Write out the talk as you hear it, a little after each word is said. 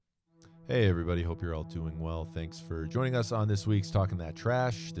Hey everybody, hope you're all doing well. Thanks for joining us on this week's Talking That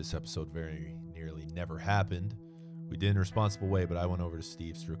Trash. This episode very nearly never happened. We did in a responsible way, but I went over to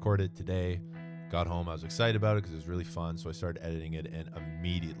Steve's to record it today. Got home, I was excited about it because it was really fun, so I started editing it and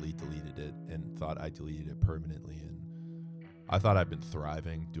immediately deleted it and thought I deleted it permanently. And I thought I'd been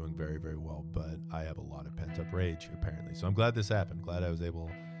thriving, doing very, very well, but I have a lot of pent-up rage apparently. So I'm glad this happened. Glad I was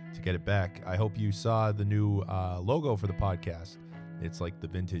able to get it back. I hope you saw the new logo for the podcast. It's like the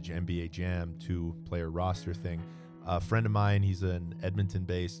vintage NBA Jam 2-player roster thing. A friend of mine, he's an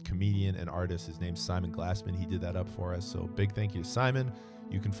Edmonton-based comedian and artist. His name's Simon Glassman. He did that up for us. So big thank you to Simon.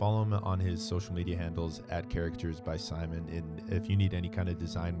 You can follow him on his social media handles at Characters by Simon. And if you need any kind of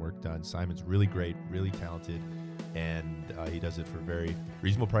design work done, Simon's really great, really talented, and he does it for very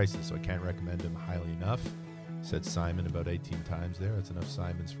reasonable prices. So I can't recommend him highly enough. Said Simon about 18 times there. That's enough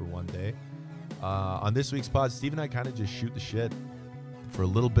Simons for one day. On this week's pod, Steve and I kind of just shoot the shit for a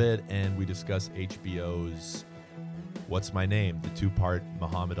little bit, and we discuss HBO's What's My Name, the 2-part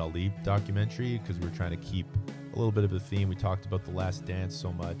Muhammad Ali documentary, because we were trying to keep a little bit of a theme. We talked about The Last Dance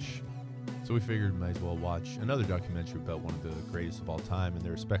so much, so we figured we might as well watch another documentary about one of the greatest of all time in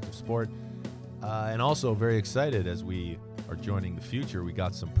their respective sport. And also very excited as we are joining the future. We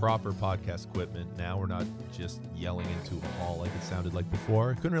got some proper podcast equipment now. We're not just yelling into a hall like it sounded like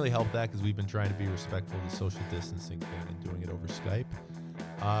before. Couldn't really help that because we've been trying to be respectful of the social distancing thing and doing it over Skype.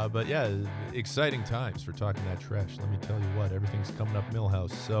 But yeah, exciting times for Talking That Trash. Let me tell you what, everything's coming up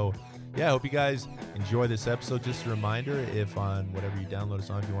Millhouse. So yeah, I hope you guys enjoy this episode. Just a reminder, if on whatever you download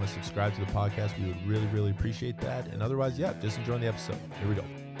us on, if you want to subscribe to the podcast, we would really, really appreciate that. And otherwise, yeah, just enjoy the episode. Here we go.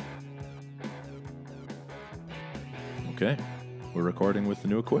 Okay, we're recording with the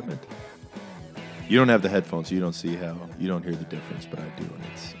new equipment. You don't have the headphones, so you don't hear the difference, but I do, and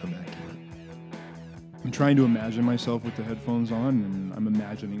it's immaculate. I'm trying to imagine myself with the headphones on, and I'm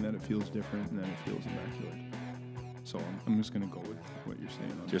imagining that it feels different and then it feels immaculate. So I'm just going to go with what you're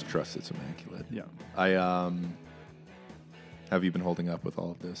saying. Just trust it's immaculate. Yeah. Have you been holding up with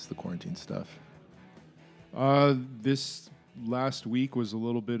all of this, the quarantine stuff? This last week was a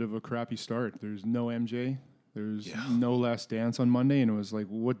little bit of a crappy start. There's no MJ. There's no Last Dance on Monday, and it was like,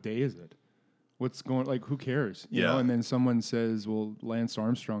 what day is it? What's going, like, who cares? You know? And then someone says, well, Lance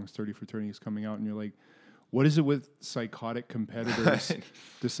Armstrong's 30 for 30 is coming out, and you're like, what is it with psychotic competitors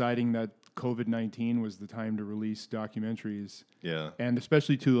deciding that COVID-19 was the time to release documentaries? Yeah. And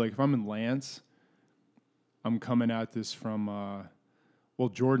especially, too, like, if I'm in Lance, I'm coming at this from, well,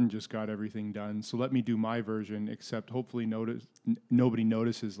 Jordan just got everything done, so let me do my version, except hopefully nobody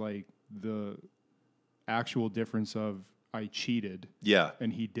notices, like, the actual difference of I cheated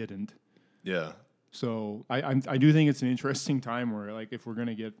and he didn't. Yeah. So I do think it's an interesting time where, like, if we're going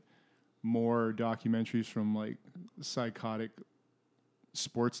to get more documentaries from, like, psychotic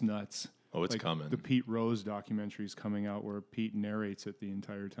sports nuts. Oh, it's like coming. The Pete Rose documentary's coming out where Pete narrates it the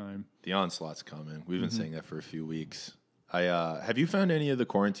entire time. The onslaught's coming. We've been saying that for a few weeks. Have you found any of the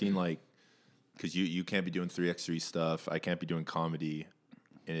quarantine, like, because you can't be doing 3x3 stuff. I can't be doing comedy.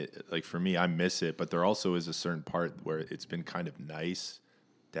 And it, like, for me, I miss it, but there also is a certain part where it's been kind of nice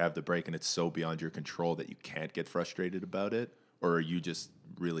to have the break, and it's so beyond your control that you can't get frustrated about it? Or are you just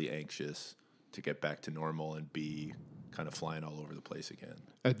really anxious to get back to normal and be kind of flying all over the place again?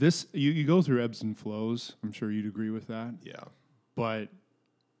 At this, you go through ebbs and flows. I'm sure you'd agree with that. Yeah. But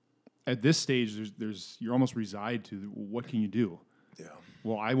at this stage, there's you're almost resigned to what can you do? Yeah.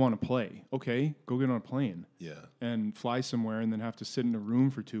 Well, I want to play. Okay, go get on a plane. Yeah. And fly somewhere and then have to sit in a room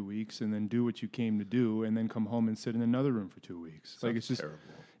for 2 weeks and then do what you came to do and then come home and sit in another room for 2 weeks. Sounds like, it's just terrible.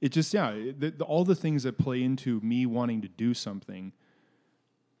 It just, all the things that play into me wanting to do something,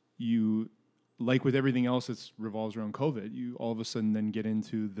 you, like with everything else that revolves around COVID, you all of a sudden then get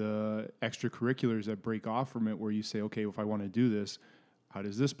into the extracurriculars that break off from it where you say, okay, if I want to do this, how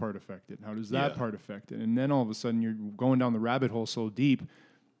does this part affect it? How does that part affect it? And then all of a sudden you're going down the rabbit hole so deep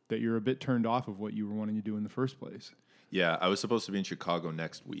that you're a bit turned off of what you were wanting to do in the first place. Yeah, I was supposed to be in Chicago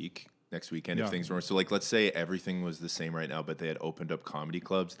next weekend if things weren't. So, like, let's say everything was the same right now, but they had opened up comedy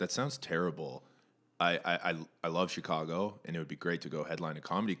clubs. That sounds terrible. I love Chicago, and it would be great to go headline a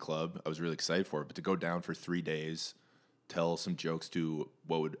comedy club. I was really excited for it, but to go down for 3 days, tell some jokes to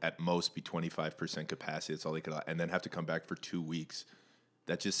what would at most be 25% capacity, that's all they could, and then have to come back for 2 weeks.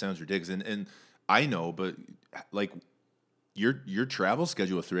 That just sounds ridiculous. And I know, but, like, your travel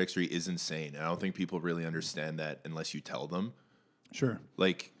schedule with 3x3 is insane, and I don't think people really understand that unless you tell them. Sure.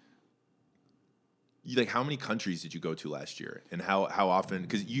 Like how many countries did you go to last year, and how often?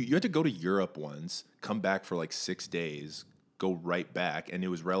 Because you had to go to Europe once, come back for like 6 days, go right back, and it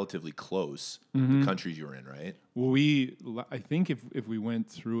was relatively close. The countries you were in, right? Well, I think if we went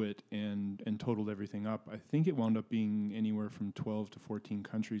through it and totaled everything up, I think it wound up being anywhere from 12 to 14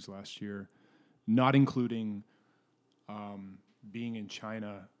 countries last year, not including being in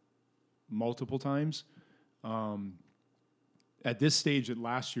China multiple times. At this stage,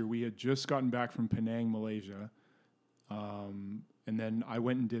 last year, we had just gotten back from Penang, Malaysia, and then I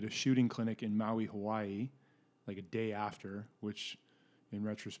went and did a shooting clinic in Maui, Hawaii, like a day after, which in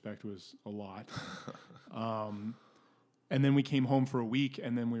retrospect was a lot. And then we came home for a week,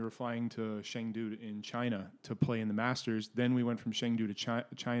 and then we were flying to Chengdu in China to play in the Masters. Then we went from Chengdu to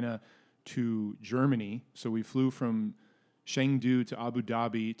China to Germany. So we flew from Chengdu to Abu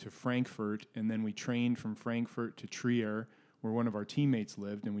Dhabi to Frankfurt, and then we trained from Frankfurt to Trier, where one of our teammates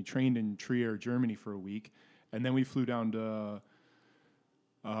lived, and we trained in Trier, Germany for a week. And then we flew down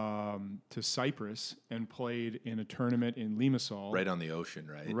to Cyprus and played in a tournament in Limassol. Right on the ocean,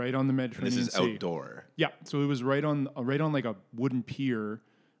 right? Right on the Mediterranean And this is Sea. outdoor. Yeah, so it was right on like a wooden pier,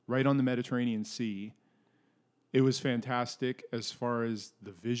 right on the Mediterranean Sea. It was fantastic as far as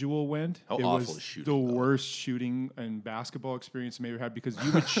the visual went. How it awful was is shooting, the though? worst shooting and basketball experience I may have had, because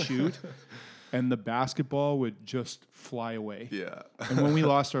you would shoot and the basketball would just fly away. Yeah. And when we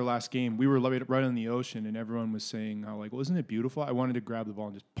lost our last game, we were right on the ocean, and everyone was saying how, like, well, isn't it beautiful? I wanted to grab the ball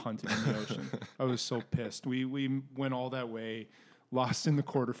and just punt it in the ocean. I was so pissed. We went all that way, lost in the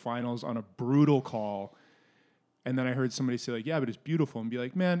quarterfinals on a brutal call. And then I heard somebody say, like, yeah, but it's beautiful. And be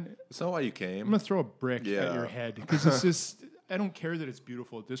like, man, Is that why you I'm came? going to throw a brick at Yeah. your head. Because it's just, I don't care that it's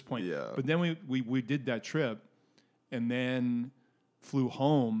beautiful at this point. Yeah. But then we did that trip and then flew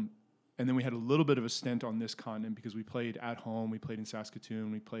home. And then we had a little bit of a stint on this continent because we played at home. We played in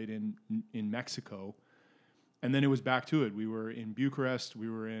Saskatoon. We played in Mexico. And then it was back to it. We were in Bucharest. We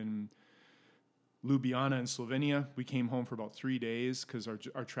were in Ljubljana in Slovenia. We came home for about 3 days because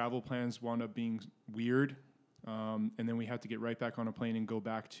our travel plans wound up being weird. And then we had to get right back on a plane and go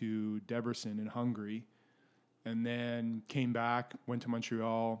back to Debrecen in Hungary. And then came back, went to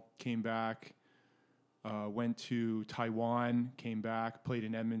Montreal, came back, went to Taiwan, came back, played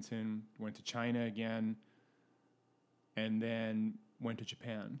in Edmonton, went to China again, and then went to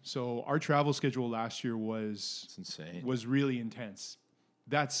Japan. So our travel schedule last year It's insane. was really intense.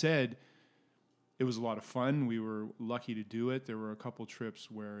 That said, it was a lot of fun. We were lucky to do it. There were a couple trips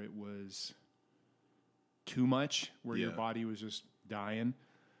where it was too much, where your Yeah. body was just dying.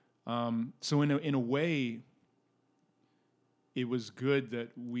 So in a way, it was good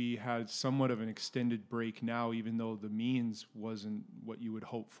that we had somewhat of an extended break now, even though the means wasn't what you would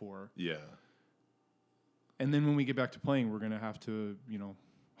hope for. Yeah. And then when we get back to playing, we're going to have to,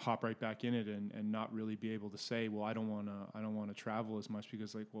 hop right back in it and not really be able to say, well, I don't want to travel as much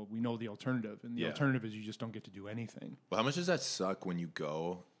because, like, well, we know the alternative, and the Yeah. alternative is you just don't get to do anything. Well, how much does that suck when you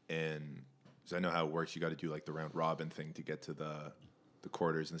go and, because I know how it works, you got to do like the round robin thing to get to the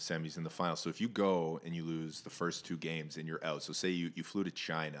quarters and the semis and the finals. So if you go and you lose the first two games and you're out, so say you flew to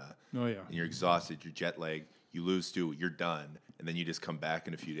China Oh, yeah. and you're exhausted, you're jet lagged, you lose two, you're done, and then you just come back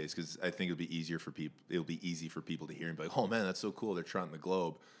in a few days, because I think it'll be easier for people. It'll be easy for people to hear and be like, "Oh man, that's so cool! They're trotting the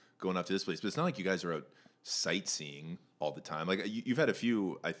globe, going up to this place." But it's not like you guys are out sightseeing all the time. Like you've had a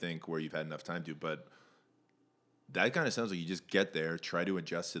few, I think, where you've had enough time to, but that kind of sounds like you just get there, try to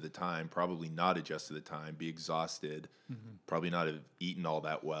adjust to the time, probably not adjust to the time, be exhausted, probably not have eaten all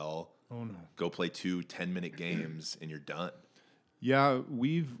that well. Oh, no. Go play 2 10-minute games and you're done. Yeah,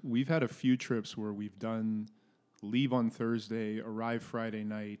 we've had a few trips where we've done leave on Thursday, arrive Friday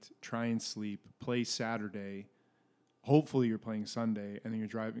night, try and sleep, play Saturday. Hopefully you're playing Sunday, and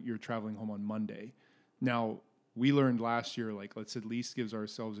then you're traveling home on Monday. Now, we learned last year, like, let's at least give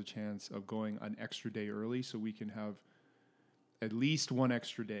ourselves a chance of going an extra day early so we can have at least one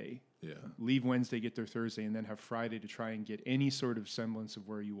extra day. Yeah. Leave Wednesday, get there Thursday, and then have Friday to try and get any sort of semblance of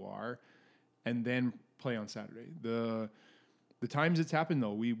where you are, and then play on Saturday. The times it's happened,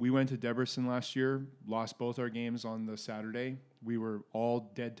 though, we went to Debrecen last year, lost both our games on the Saturday. We were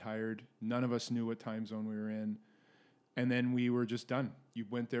all dead tired. None of us knew what time zone we were in. And then we were just done. You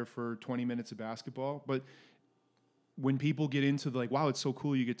went there for 20 minutes of basketball. But when people get into the, like, wow, it's so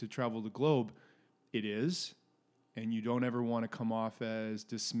cool you get to travel the globe, it is. And you don't ever want to come off as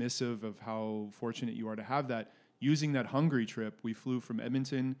dismissive of how fortunate you are to have that. Using that Hungary trip, we flew from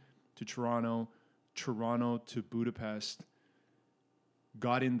Edmonton to Toronto to Budapest,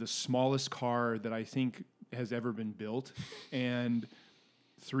 got in the smallest car that I think has ever been built, and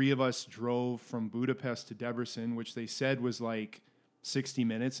 3 of us drove from Budapest to Debrecen, which they said was like 60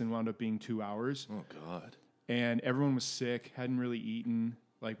 minutes and wound up being 2 hours. Oh God. And everyone was sick, hadn't really eaten.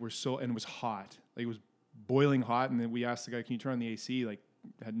 Like, and it was hot. Like, it was boiling hot, and then we asked the guy, "Can you turn on the AC?" Like,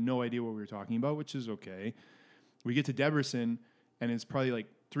 had no idea what we were talking about, which is okay. We get to Debrecen, and it's probably like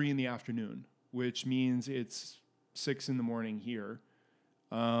 3 p.m, which means it's 6 a.m. here.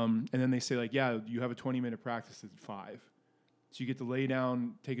 And then they say like, yeah, you have a 20-minute practice at 5. So you get to lay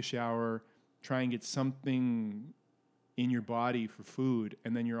down, take a shower, try and get something in your body for food,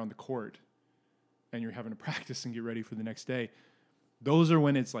 and then you're on the court and you're having to practice and get ready for the next day. Those are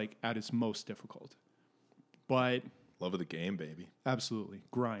when it's like at its most difficult. But love of the game, baby. Absolutely.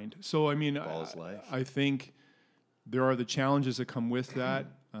 Grind. So, I mean, Ball is life. I think there are the challenges that come with that.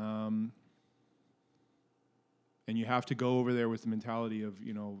 And you have to go over there with the mentality of,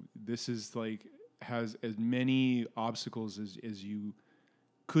 you know, this is like, has as many obstacles as you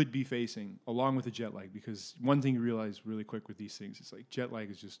could be facing, along with the jet lag. Because one thing you realize really quick with these things is like jet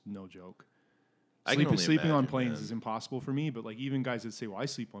lag is just no joke. Sleeping on planes is impossible for me, but like even guys that say, well, I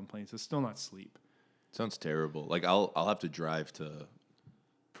sleep on planes, it's still not sleep. Sounds terrible. Like I'll have to drive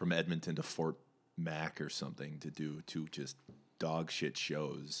from Edmonton to Fort Mac or something to do 2 just dog shit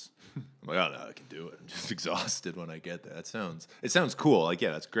shows. I'm like, oh no, I can do it. I'm just exhausted when I get there. It sounds cool. Like,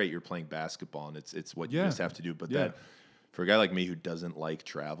 yeah, that's great. You're playing basketball and it's what you just have to do. But that for a guy like me who doesn't like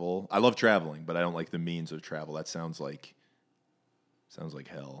travel, I love traveling, but I don't like the means of travel. That sounds like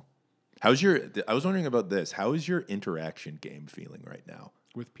hell. I was wondering about this. How is your interaction game feeling right now?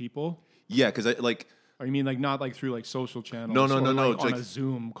 With people? Yeah, because I like. Or you mean like not like through like social channels? No. Like on a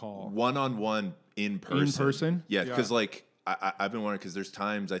Zoom call. One-on-one in person. In person? Yeah, because like I've been wondering, because there's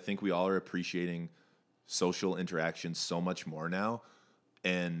times I think we all are appreciating social interaction so much more now.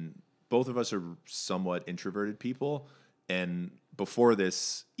 And both of us are somewhat introverted people. And before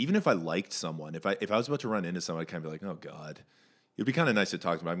this, even if I liked someone, if I was about to run into someone, I'd kind of be like, oh God, it'd be kind of nice to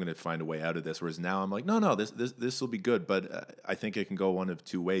talk to them. I'm going to find a way out of this. Whereas now I'm like, no, this will be good. But I think it can go one of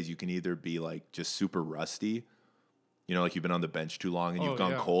 2 ways. You can either be like just super rusty, you know, like you've been on the bench too long and you've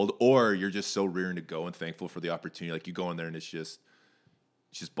gone cold, or you're just so rearing to go and thankful for the opportunity. Like you go in there and it's just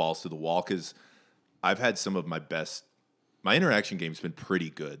balls to the wall. Because I've had some of my interaction game's been pretty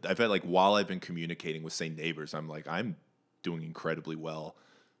good. I've had like, while I've been communicating with, say, neighbors, I'm doing incredibly well.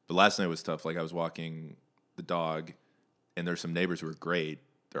 But last night was tough. Like I was walking the dog, and there's some neighbors who are great.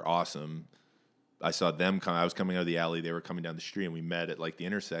 They're awesome. I saw them come. I was coming out of the alley. They were coming down the street, and we met at like the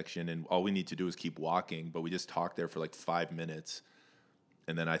intersection. And all we need to do is keep walking. But we just talked there for like 5 minutes.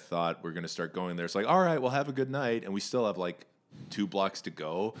 And then I thought we're going to start going there. It's like, all right, well, have a good night. And we still have like 2 blocks to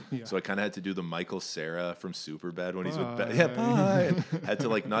go. Yeah. So I kind of had to do the Michael Cera from Superbad when he's with Beth. Yeah, bye. Had to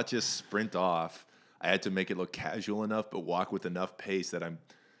like not just sprint off. I had to make it look casual enough, but walk with enough pace that I'm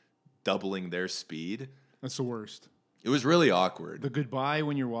doubling their speed. That's the worst. It was really awkward. The goodbye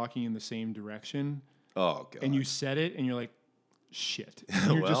when you're walking in the same direction. Oh, God. And you said it, and you're like, shit.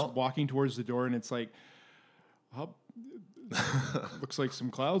 And you're just walking towards the door, and it's like, looks like some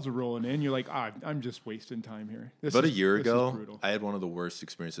clouds are rolling in. You're like, I'm just wasting time here. About a year ago, I had one of the worst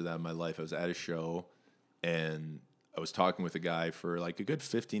experiences of that in my life. I was at a show, and I was talking with a guy for like a good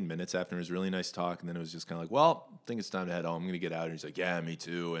 15 minutes after. It was a really nice talk, and then it was just kind of like, well, I think it's time to head home. I'm going to get out. And he's like, yeah, me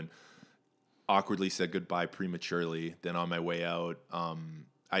too. And awkwardly said goodbye prematurely. Then on my way out,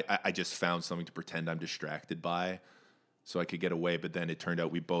 I just found something to pretend I'm distracted by so I could get away. But then it turned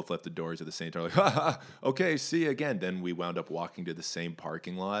out we both left the doors at the same time. Like, okay, see you again. Then we wound up walking to the same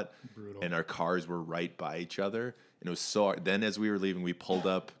parking lot. Brutal. And our cars were right by each other. And it was so. Then as we were leaving, we pulled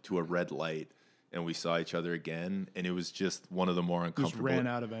up to a red light. And we saw each other again, and it was just one of the more uncomfortable. Just ran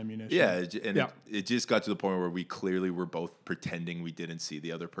out of ammunition. Yeah, it just got to the point where we clearly were both pretending we didn't see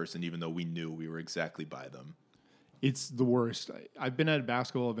the other person, even though we knew we were exactly by them. It's the worst. I've been at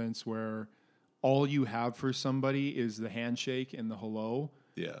basketball events where all you have for somebody is the handshake and the hello.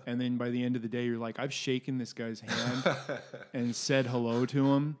 Yeah. And then by the end of the day, you're like, I've shaken this guy's hand and said hello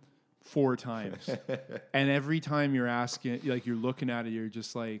to him 4 times. And every time you're asking, like you're looking at it, you're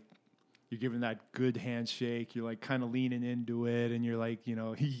just like, you're giving that good handshake. You're like kind of leaning into it, and you're like, you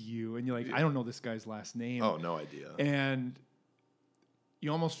know, you, and you're like, I don't know this guy's last name. Oh, no idea. And you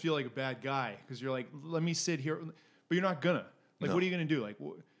almost feel like a bad guy because you're like, let me sit here, but you're not gonna. Like, no. What are you gonna do? Like,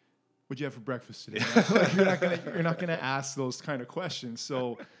 what'd you have for breakfast today? Like, you're not gonna ask those kind of questions.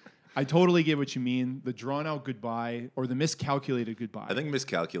 So, I totally get what you mean. The drawn out goodbye or the miscalculated goodbye. I think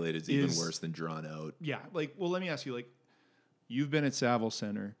miscalculated is even worse than drawn out. Yeah. Like, well, let me ask you. Like, you've been at Saville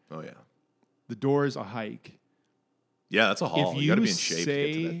Center. Oh yeah. The door is a hike. Yeah, that's a haul. You got to be in shape to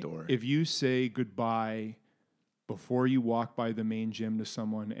get to that door. If you say goodbye before you walk by the main gym to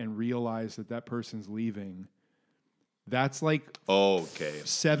someone and realize that person's leaving, that's like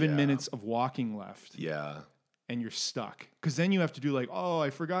 7 minutes of walking left. Yeah. And you're stuck. Because then you have to do like, oh, I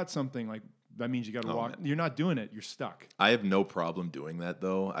forgot something. Like, that means you got to walk. Man. You're not doing it. You're stuck. I have no problem doing that,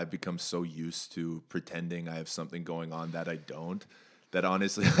 though. I've become so used to pretending I have something going on that I don't, that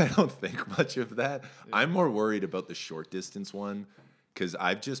honestly, I don't think much of that. Yeah. I'm more worried about the short distance one because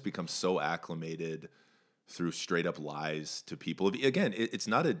I've just become so acclimated through straight up lies to people. Again, it's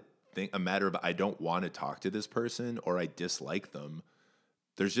not a matter of I don't want to talk to this person or I dislike them.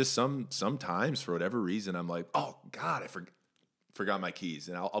 There's just sometimes for whatever reason I'm like, oh God, I forgot my keys,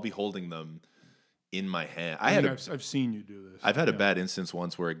 and I'll be holding them in my hand. I've seen you do this. I've had a bad instance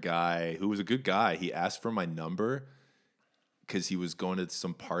once where a guy who was a good guy, he asked for my number because he was going to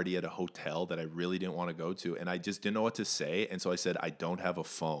some party at a hotel that I really didn't want to go to, and I just didn't know what to say, and so I said, I don't have a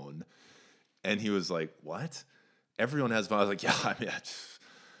phone. And he was like, what? Everyone has a phone. I was like, yeah, I mean, I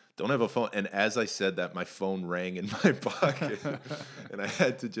don't have a phone. And as I said that, my phone rang in my pocket, and I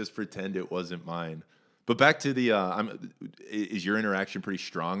had to just pretend it wasn't mine. But back to the, is your interaction pretty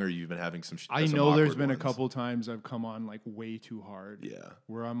strong, or you've been having some? I know there's been a couple times I've come on like way too hard. Yeah.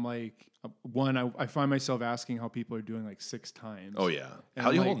 Where I'm like, I find myself asking how people are doing like 6 times. Oh yeah. And how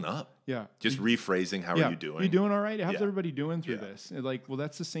are you holding up? Yeah. Just rephrasing. How are you doing? You doing all right? How's everybody doing through this? And like, well,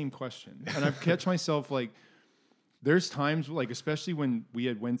 that's the same question. And I've catch myself like, there's times like, especially when we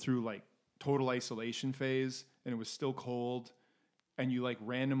had went through like total isolation phase and it was still cold, and you like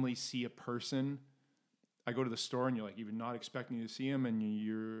randomly see a person. I go to the store and you're like even not expecting to see them, and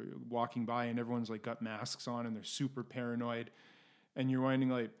you're walking by and everyone's like got masks on and they're super paranoid, and you're winding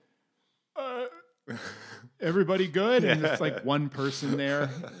like, everybody good? And it's like one person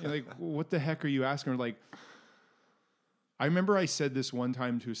there. You're like, what the heck are you asking? Or like, I remember I said this one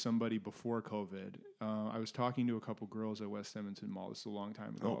time to somebody before COVID. I was talking to a couple girls at West Edmonton Mall. This is a long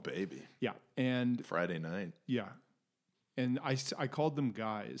time ago. Oh, baby. Yeah. And Friday night. Yeah. And I called them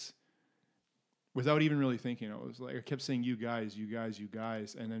guys. Without even really thinking, I was like, I kept saying, you guys.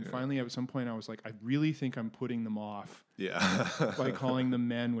 And then finally at some point I was like, I really think I'm putting them off. Yeah. By calling them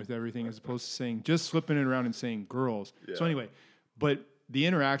men with everything, as opposed to saying, just flipping it around and saying girls. Yeah. So anyway, but the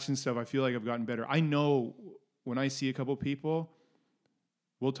interaction stuff, I feel like I've gotten better. I know when I see a couple people,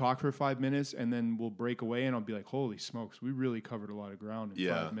 we'll talk for 5 minutes and then we'll break away and I'll be like, holy smokes, we really covered a lot of ground in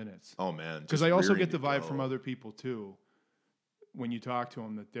 5 minutes. Oh man. Because I also get the vibe from other people too. When you talk to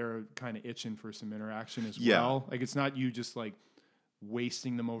them, that they're kind of itching for some interaction as well. Like it's not you just like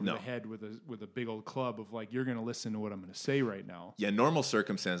wasting them over the head with a big old club of like, you're going to listen to what I'm going to say right now. Yeah, normal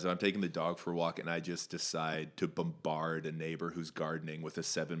circumstances, I'm taking the dog for a walk and I just decide to bombard a neighbor who's gardening with a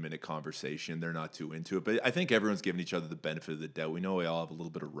 7-minute conversation. They're not too into it, but I think everyone's giving each other the benefit of the doubt. We know we all have a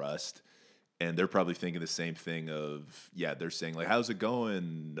little bit of rust. And they're probably thinking the same thing of, they're saying like, how's it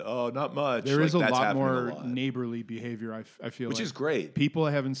going? Oh, not much. There is a lot more neighborly behavior, I feel Which is great. People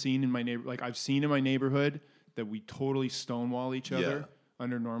I haven't seen in my neighbor, like I've seen in my neighborhood that we totally stonewall each other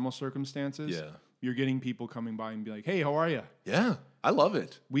under normal circumstances. Yeah. You're getting people coming by and be like, hey, how are you? Yeah, I love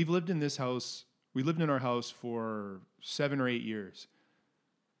it. We lived in our house for 7 or 8 years.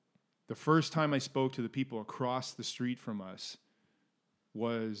 The first time I spoke to the people across the street from us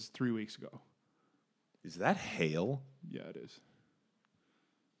was 3 weeks ago. Is that hail? Yeah, it is.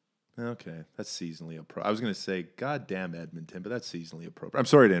 Okay, that's seasonally appropriate. I was going to say, God damn Edmonton, but that's seasonally appropriate. I'm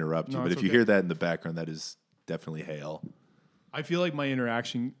sorry to interrupt you, but if you hear that in the background, that is definitely hail. I feel like my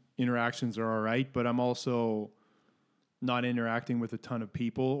interactions are all right, but I'm also not interacting with a ton of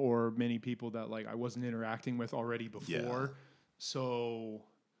people or many people that like I wasn't interacting with already before. Yeah. So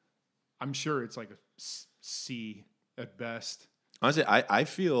I'm sure it's like a C at best. Honestly, I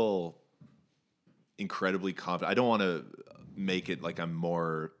feel incredibly confident. I don't want to make it like I'm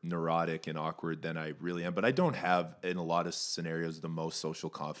more neurotic and awkward than I really am, but I don't have in a lot of scenarios the most social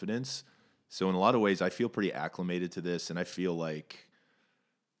confidence. So in a lot of ways, I feel pretty acclimated to this, and I feel like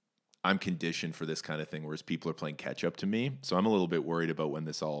I'm conditioned for this kind of thing, whereas people are playing catch up to me. So I'm a little bit worried about when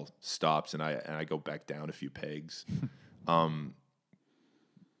this all stops and I go back down a few pegs.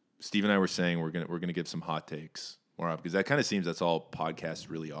 Steve and I were saying we're gonna give some hot takes more up, because that kind of seems that's all podcasts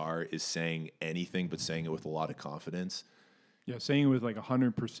really are, is saying anything but saying it with a lot of confidence. Yeah, saying it with like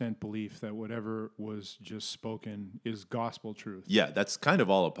 100% belief that whatever was just spoken is gospel truth. Yeah, that's kind of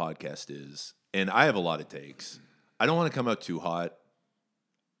all a podcast is. And I have a lot of takes. I don't want to come out too hot.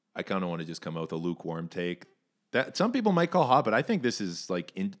 I kind of want to just come out with a lukewarm take. That some people might call hot, but I think this is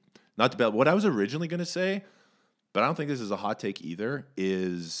like not about what I was originally going to say, but I don't think this is a hot take either,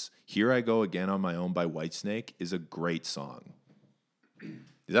 is Here I Go Again on My Own by Whitesnake is a great song.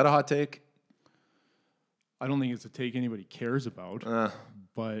 Is that a hot take? I don't think it's a take anybody cares about.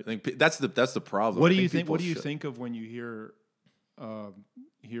 But I think that's the problem. What do you think? What do you think of when you hear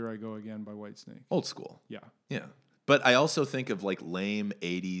 "Here I Go Again" by Whitesnake? Old school. Yeah. Yeah. But I also think of like lame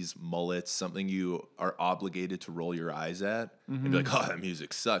 80s mullets, something you are obligated to roll your eyes at and be like, oh, that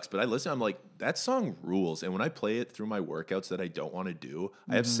music sucks. But I listen, I'm like, that song rules. And when I play it through my workouts that I don't want to do,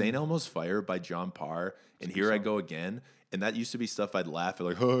 I have St. Elmo's Fire by John Parr, and Here I Go Again. And that used to be stuff I'd laugh at,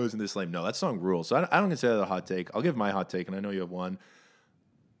 like, oh, isn't this lame? No, that song rules. So I don't consider that a hot take. I'll give my hot take, and I know you have one.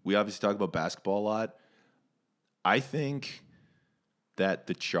 We obviously talk about basketball a lot. I think that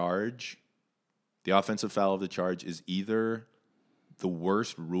the charge, the offensive foul of the charge, is either the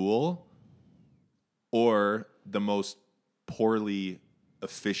worst rule or the most poorly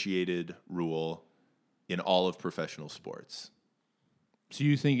officiated rule in all of professional sports. So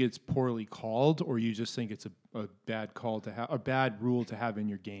you think it's poorly called, or you just think it's a bad call to have, a bad rule to have in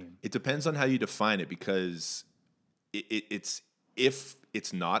your game? It depends on how you define it, because it's if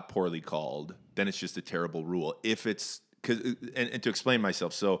it's not poorly called, then it's just a terrible rule. If it's and to explain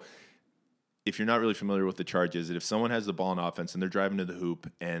myself, so if you're not really familiar with the charges, if someone has the ball in offense and they're driving to the hoop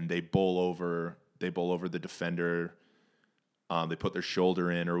and they bowl over the defender, they put their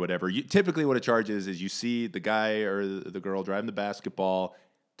shoulder in or whatever. Typically what a charge is you see the guy or the girl driving the basketball,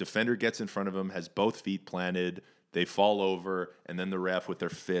 defender gets in front of them, has both feet planted, they fall over, and then the ref with their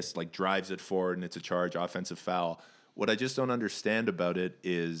fist like drives it forward and it's a charge, offensive foul. What I just don't understand about it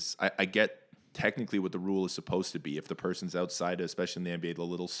is I get technically what the rule is supposed to be. If the person's outside, especially in the NBA, the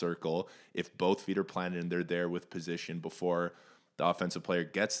little circle, if both feet are planted and they're there with position before the offensive player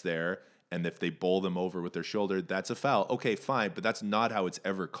gets there, and if they bowl them over with their shoulder, that's a foul. Okay, fine, but that's not how it's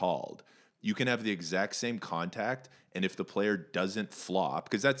ever called. You can have the exact same contact, and if the player doesn't flop,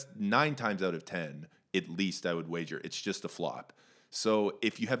 because that's 9 times out of 10, at least I would wager, it's just a flop. So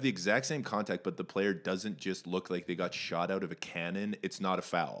if you have the exact same contact, but the player doesn't just look like they got shot out of a cannon, it's not a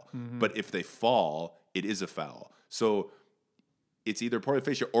foul. But if they fall, it is a foul. So it's either poorly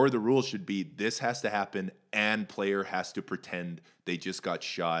official, or the rule should be this has to happen and player has to pretend they just got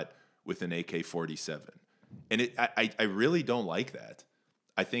shot with an AK-47. And I really don't like that.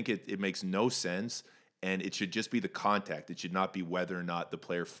 I think it makes no sense, and it should just be the contact. It should not be whether or not the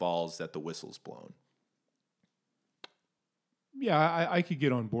player falls that the whistle's blown. Yeah, I could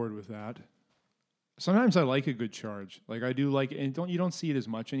get on board with that. Sometimes I like a good charge. Like I do like, and you don't see it as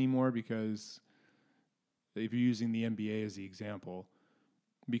much anymore, because if you're using the NBA as the example,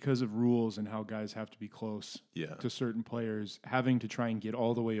 because of rules and how guys have to be close to certain players, having to try and get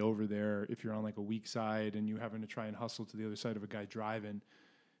all the way over there if you're on like a weak side and you having to try and hustle to the other side of a guy driving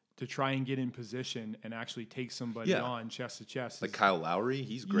to try and get in position and actually take somebody on chest to chest. Like Kyle Lowry,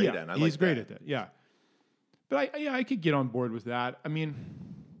 he's great at it. He's great at that, yeah. But I could get on board with that. I mean,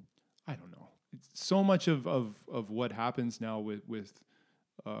 I don't know. It's so much of what happens now with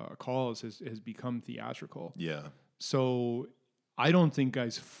calls has become theatrical. Yeah. So I don't think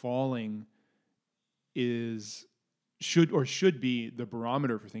guys falling should be the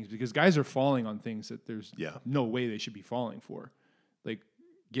barometer for things, because guys are falling on things that there's no way they should be falling for, like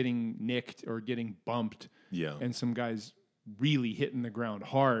getting nicked or getting bumped. Yeah. And some guys really hitting the ground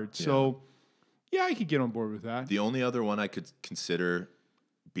hard. So yeah, I could get on board with that. The only other one I could consider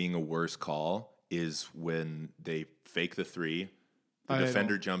being a worse call is when they fake the three. The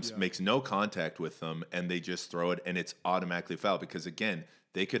defender jumps, makes no contact with them, and they just throw it, and it's automatically foul. Because, again,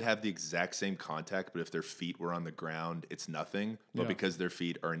 they could have the exact same contact, but if their feet were on the ground, it's nothing. But because their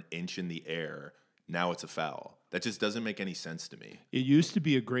feet are an inch in the air, now it's a foul. That just doesn't make any sense to me. It used to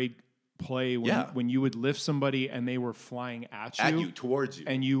be a great play when you would lift somebody and they were flying at you, towards you,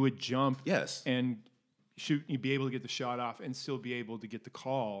 and you would jump and shoot. You'd be able to get the shot off and still be able to get the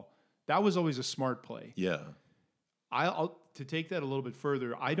call. That was always a smart play. Yeah. I'll to take that a little bit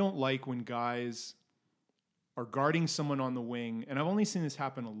further, I don't like when guys are guarding someone on the wing, and I've only seen this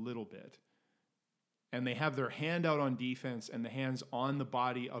happen a little bit, and they have their hand out on defense and the hands on the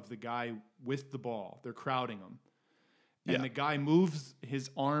body of the guy with the ball. They're crowding him. And the guy moves his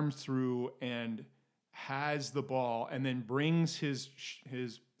arm through and has the ball, and then brings his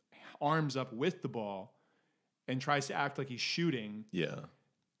arms up with the ball and tries to act like he's shooting. Yeah.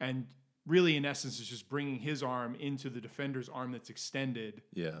 And really, in essence, is just bringing his arm into the defender's arm that's extended.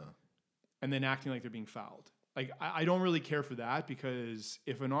 Yeah. And then acting like they're being fouled. Like, I don't really care for that, because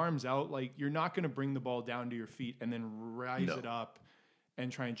if an arm's out, like, you're not going to bring the ball down to your feet and then rise it up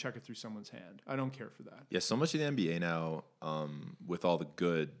and try and check it through someone's hand. I don't care for that. Yeah, so much of the NBA now, with all the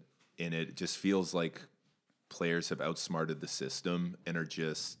good in it, it just feels like players have outsmarted the system and are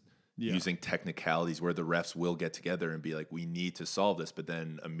just using technicalities where the refs will get together and be like, we need to solve this, but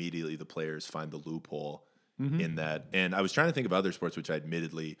then immediately the players find the loophole in that. And I was trying to think of other sports, which I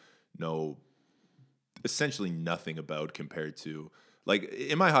admittedly know essentially nothing about compared to, like,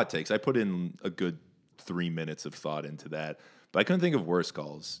 in my hot takes, I put in a good 3 minutes of thought into that. But I couldn't think of worse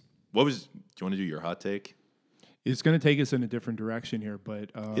calls. Do you want to do your hot take? It's going to take us in a different direction here,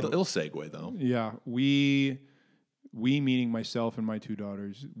 but It'll segue though. Yeah, we meaning myself and my two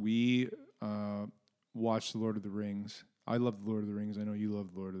daughters, we watched The Lord of the Rings. I love The Lord of the Rings. I know you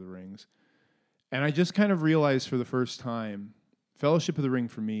love The Lord of the Rings. And I just kind of realized for the first time, Fellowship of the Ring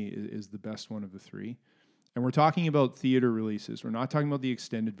for me is the best one of the three. And we're talking about theater releases. We're not talking about the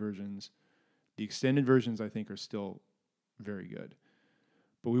extended versions. The extended versions, I think, are still very good.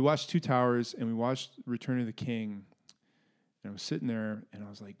 But we watched Two Towers and we watched Return of the King. And I was sitting there and I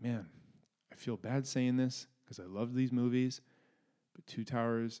was like, man, I feel bad saying this because I love these movies, but Two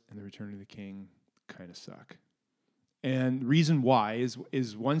Towers and The Return of the King kind of suck. And the reason why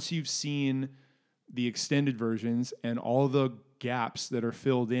is once you've seen the extended versions and all the gaps that are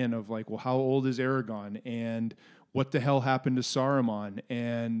filled in of like, well, how old is Aragorn and what the hell happened to Saruman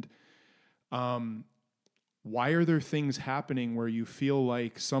and why are there things happening where you feel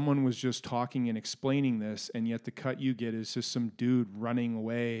like someone was just talking and explaining this and yet the cut you get is just some dude running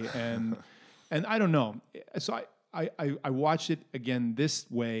away and I don't know. So I watched it again this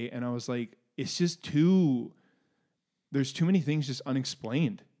way and I was like, it's just there's too many things just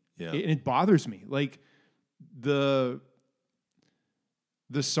unexplained. Yeah. And it bothers me. Like the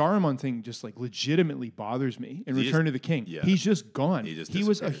Saruman thing just like legitimately bothers me in Return of the King. Yeah. He's just gone. He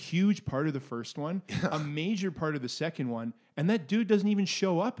was a huge part of the first one, a major part of the second one, and that dude doesn't even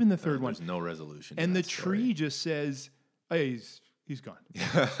show up in the third one. There's no resolution. And the tree just says, hey, he's gone.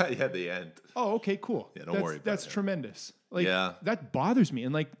 Yeah, the end. Oh, okay, cool. Yeah, don't worry about That's it. tremendous. Like, Yeah. that bothers me.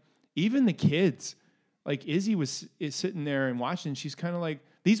 And like, even the kids, like Izzy is sitting there and watching. She's kind of like,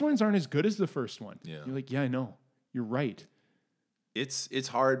 these ones aren't as good as the first one. Yeah. You're like, yeah, I know. You're right. It's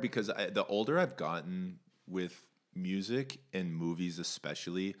hard because the older I've gotten with music and movies,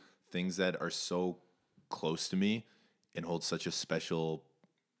 especially things that are so close to me and hold such a special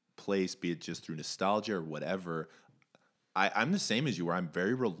place, be it just through nostalgia or whatever. I'm the same as you, where I'm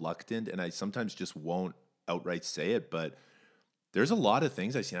very reluctant and I sometimes just won't outright say it, but there's a lot of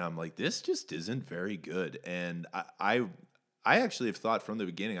things I see and I'm like, this just isn't very good. And I actually have thought from the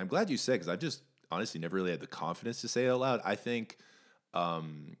beginning, I'm glad you said, because I've just honestly never really had the confidence to say it out loud. I think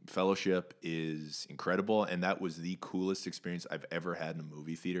Fellowship is incredible, and that was the coolest experience I've ever had in a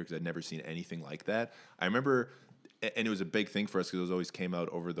movie theater because I'd never seen anything like that. I remember, and it was a big thing for us because it always came out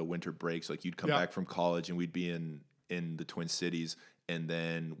over the winter breaks. Like you'd come back from college and we'd be in the Twin Cities, and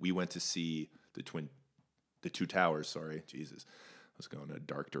then we went to see the Two Towers. Sorry, Jesus, I was going in a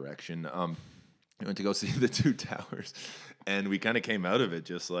dark direction. We went to go see the Two Towers, and we kind of came out of it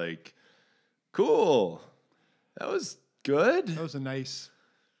just like, cool, that was good. That was a nice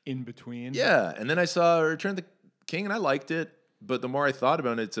in between. Yeah, and then I saw Return of the King, and I liked it. But the more I thought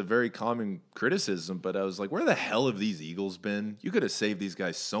about it, it's a very common criticism. But I was like, where the hell have these Eagles been? You could have saved these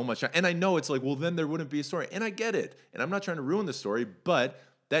guys so much. And I know it's like, well, then there wouldn't be a story. And I get it. And I'm not trying to ruin the story, but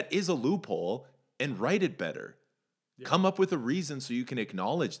that is a loophole, and write it better. Yeah. Come up with a reason so you can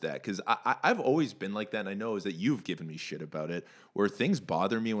acknowledge that. Because I've always been like that, and I know is that you've given me shit about it, where things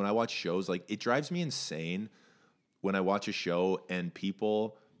bother me when I watch shows. Like, it drives me insane when I watch a show and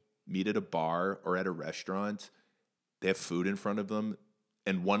people meet at a bar or at a restaurant, they have food in front of them,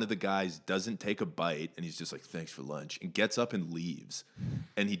 and one of the guys doesn't take a bite, and he's just like, thanks for lunch, and gets up and leaves.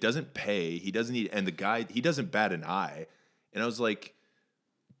 And he doesn't pay, he doesn't eat, and the guy, he doesn't bat an eye. And I was like,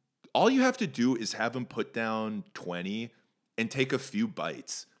 all you have to do is have him put down 20 and take a few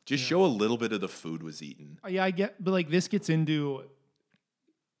bites. Just show a little bit of the food was eaten. Yeah, I get, but like this gets into...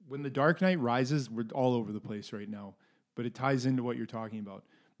 When The Dark Knight Rises, we're all over the place right now, but it ties into what you're talking about.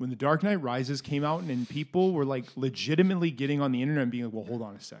 When The Dark Knight Rises came out and people were like legitimately getting on the internet and being like, well, hold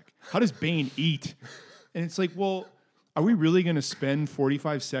on a sec. How does Bane eat? And it's like, well, are we really going to spend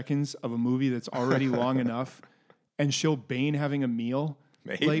 45 seconds of a movie that's already long enough and show Bane having a meal?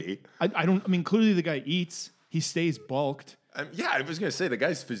 Maybe. Like, I mean, clearly the guy eats. He stays bulked. Yeah, I was going to say, the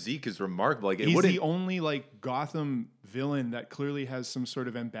guy's physique is remarkable. Like, He's the only like Gotham villain that clearly has some sort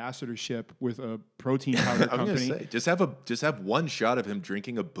of ambassadorship with a protein powder company. Say, just have one shot of him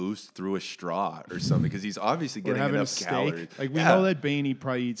drinking a Boost through a straw or something, because he's obviously getting having enough a calories. Like we know that Bane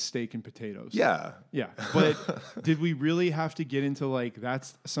probably eats steak and potatoes. Yeah. But did we really have to get into like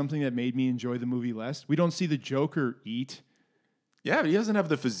that's something that made me enjoy the movie less? We don't see the Joker eat. Yeah, but he doesn't have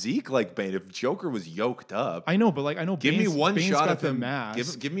the physique like Bane. If Joker was yoked up, I know, but like I know. Give me one shot of him.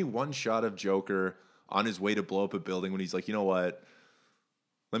 Mask. Give me one shot of Joker on his way to blow up a building when he's like, you know what?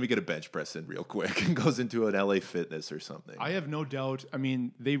 Let me get a bench press in real quick, and goes into an LA Fitness or something. I have no doubt. I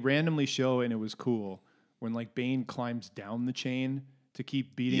mean, they randomly show, and it was cool when like Bane climbs down the chain to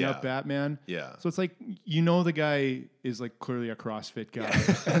keep beating up Batman. Yeah. So it's like, the guy is like clearly a CrossFit guy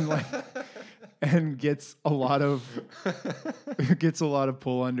and like and gets a lot of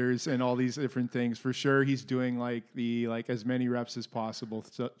pull unders and all these different things. For sure he's doing like as many reps as possible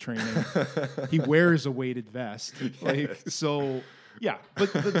training. He wears a weighted vest. So yeah,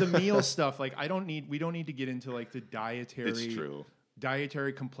 but the meal stuff, like we don't need to get into like the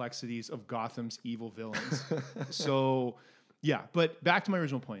dietary complexities of Gotham's evil villains. So yeah, but back to my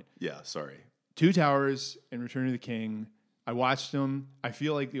original point. Yeah, sorry. Two Towers and Return of the King. I watched them. I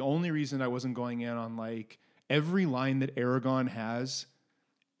feel like the only reason I wasn't going in on like every line that Aragorn has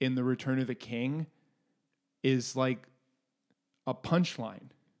in the Return of the King is like a punchline.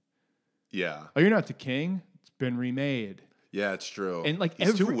 Yeah. Oh, you're not the king? It's been remade. Yeah, it's true. And like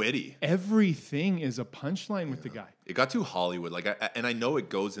he's too witty. Everything is a punchline with the guy. It got too Hollywood. Like, I know it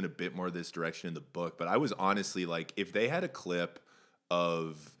goes in a bit more this direction in the book, but I was honestly like, if they had a clip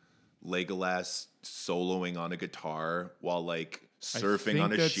of Legolas soloing on a guitar while like surfing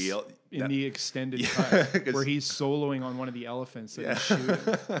on a shield in the extended cut, where he's soloing on one of the elephants that he's shooting.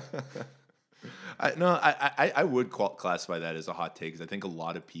 I would classify that as a hot take because I think a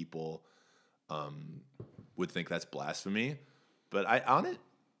lot of people would think that's blasphemy, but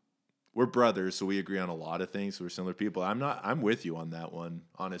we're brothers, so we agree on a lot of things. So we're similar people. I'm with you on that one,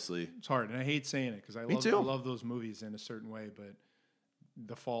 honestly. It's hard, and I hate saying it because I love those movies in a certain way, but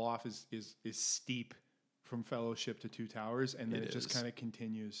the fall off is steep from Fellowship to Two Towers, and then it just kind of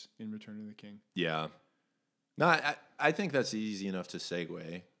continues in Return of the King. Yeah. No, I think that's easy enough to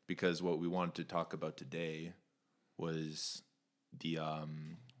segue because what we wanted to talk about today was the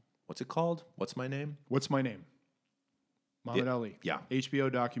what's it called? What's My Name? What's My Name? Muhammad Ali. Yeah.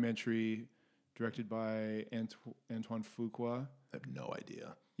 HBO documentary directed by Antoine Fuqua. I have no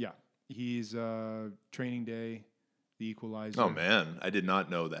idea. Yeah. He's Training Day, The Equalizer. Oh, man. I did not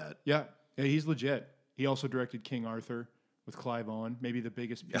know that. Yeah, he's legit. He also directed King Arthur with Clive Owen, maybe the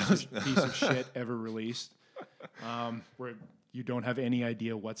biggest piece of shit ever released, where you don't have any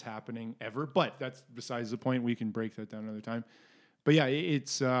idea what's happening ever. But that's besides the point. We can break that down another time. But yeah,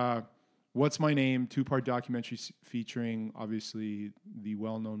 it's What's My Name, 2-part documentary featuring obviously the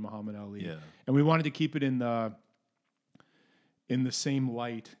well-known Muhammad Ali. Yeah. And we wanted to keep it in the same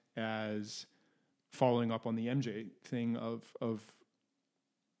light as following up on the MJ thing of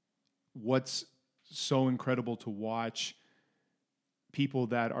what's so incredible to watch people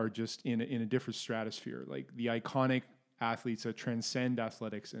that are just in a different stratosphere, like the iconic athletes that transcend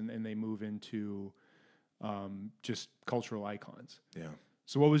athletics and they move into just cultural icons. Yeah.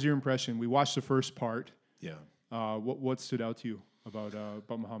 So what was your impression? We watched the first part. Yeah. What stood out to you about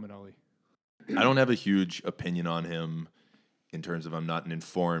Muhammad Ali? I don't have a huge opinion on him in terms of I'm not an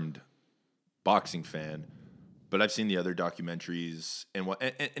informed boxing fan, but I've seen the other documentaries and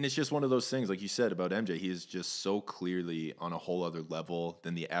it's just one of those things, like you said about MJ, he is just so clearly on a whole other level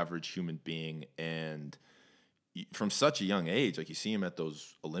than the average human being. And from such a young age, like you see him at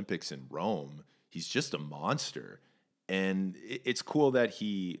those Olympics in Rome, he's just a monster. And it's cool that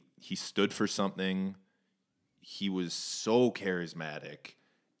he stood for something. He was so charismatic,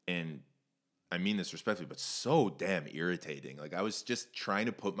 and I mean this respectfully, but so damn irritating. Like, I was just trying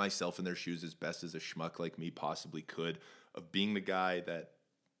to put myself in their shoes as best as a schmuck like me possibly could, of being the guy that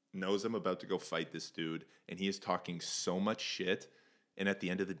knows I'm about to go fight this dude, and he is talking so much shit. And at the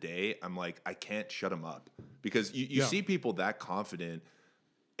end of the day, I'm like, I can't shut him up. Because you see people that confident,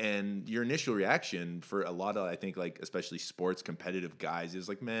 and your initial reaction for a lot of, I think, like, especially sports competitive guys is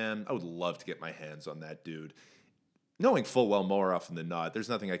like, man, I would love to get my hands on that dude. Knowing full well more often than not, there's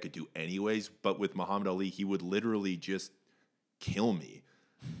nothing I could do anyways. But with Muhammad Ali, he would literally just kill me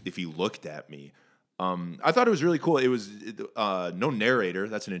if he looked at me. I thought it was really cool. It was no narrator.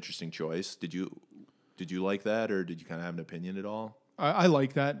 That's an interesting choice. Did you like that, or did you kind of have an opinion at all? I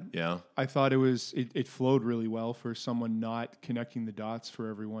like that. Yeah. I thought it flowed really well for someone not connecting the dots for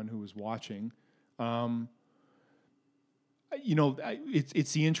everyone who was watching.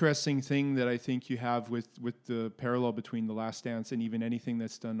 It's the interesting thing that I think you have with the parallel between The Last Dance and even anything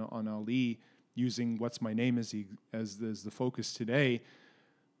that's done on Ali, using What's My Name as the focus today.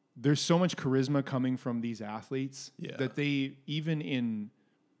 There's so much charisma coming from these athletes that they, even in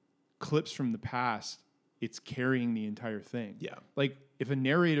clips from the past, it's carrying the entire thing. Yeah. Like, if a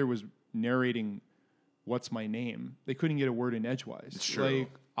narrator was narrating What's My Name, they couldn't get a word in edgewise. It's true. Like,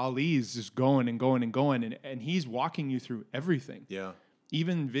 Ali's just going and going and going, and he's walking you through everything. Yeah.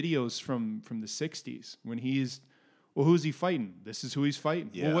 Even videos from the 60s when who's he fighting? This is who he's fighting.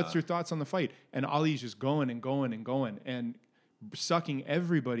 Yeah. Well, what's your thoughts on the fight? And Ali's just going and going and going and sucking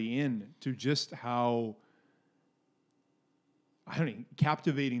everybody in to just how I don't know,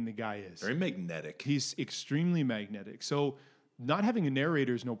 captivating the guy is. Very magnetic. He's extremely magnetic. So not having a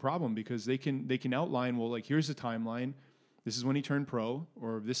narrator is no problem because they can outline, well, like, here's the timeline. This is when he turned pro,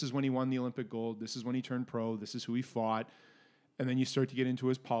 or this is when he won the Olympic gold. This is when he turned pro. This is who he fought. And then you start to get into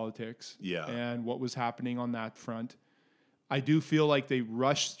his politics and what was happening on that front. I do feel like they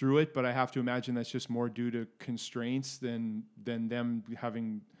rushed through it, but I have to imagine that's just more due to constraints than them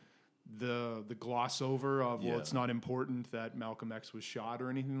having the gloss over of, well, it's not important that Malcolm X was shot or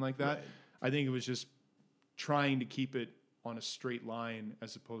anything like that. Right. I think it was just trying to keep it on a straight line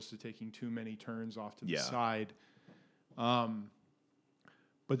as opposed to taking too many turns off to the side.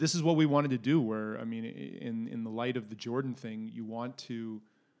 But this is what we wanted to do, where, I mean, in the light of the Jordan thing, you want to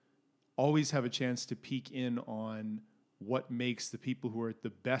always have a chance to peek in on what makes the people who are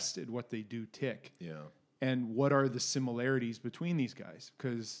the best at what they do tick. Yeah. And what are the similarities between these guys?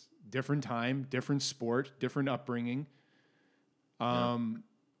 Because different time, different sport, different upbringing, and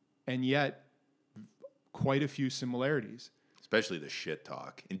yet quite a few similarities. Especially the shit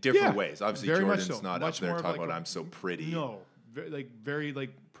talk in different ways. Obviously, Jordan's not up there talking about I'm so pretty. No, very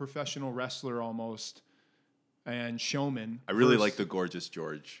professional wrestler almost, and showman. I really like the Gorgeous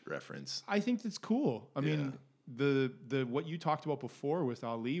George reference. I think that's cool. I mean, the what you talked about before with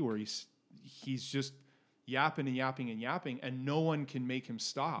Ali, where he's just yapping and yapping and yapping, and no one can make him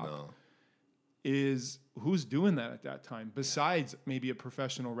stop. No. Is who's doing that at that time? Besides maybe a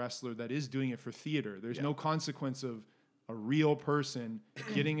professional wrestler that is doing it for theater. There's no consequence of a real person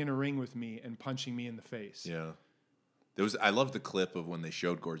getting in a ring with me and punching me in the face. Yeah. I love the clip of when they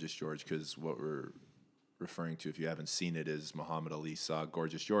showed Gorgeous George, because what we're referring to, if you haven't seen it, is Muhammad Ali saw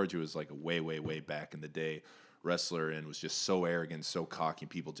Gorgeous George, who was like a way back in the day wrestler and was just so arrogant, so cocky.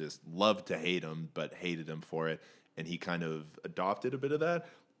 People just loved to hate him, but hated him for it. And he kind of adopted a bit of that.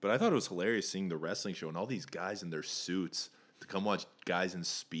 But I thought it was hilarious seeing the wrestling show and all these guys in their suits to come watch guys in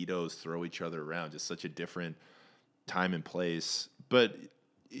Speedos throw each other around. Just such a different time and place. But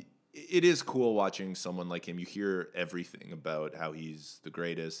it is cool watching someone like him. You hear everything about how he's the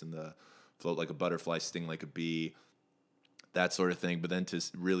greatest and the float like a butterfly, sting like a bee, that sort of thing. But then to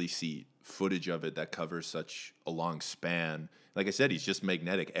really see footage of it that covers such a long span. Like I said, he's just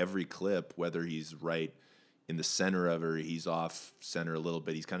magnetic. Every clip, whether he's right in the center of it or he's off center a little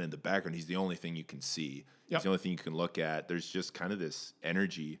bit, he's kind of in the background. He's the only thing you can see. Yep. He's the only thing you can look at. There's just kind of this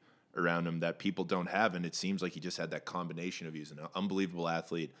energy around him that people don't have. And it seems like he just had that combination of he's an unbelievable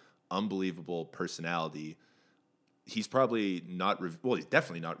athlete, unbelievable personality. He's probably not, he's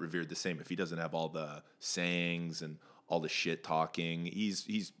definitely not revered the same if he doesn't have all the sayings and all the shit talking.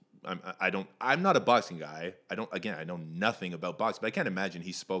 I'm not a boxing guy. I know nothing about boxing, but I can't imagine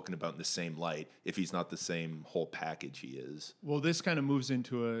he's spoken about in the same light if he's not the same whole package he is. Well, this kind of moves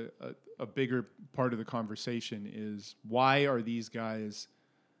into a bigger part of the conversation is, why are these guys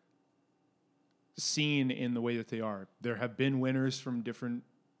seen in the way that they are? There have been winners from different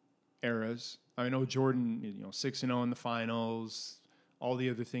eras. I know Jordan, 6-0 in the finals, all the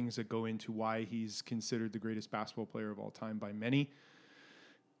other things that go into why he's considered the greatest basketball player of all time by many.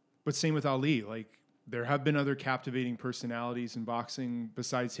 But same with Ali. Like, there have been other captivating personalities in boxing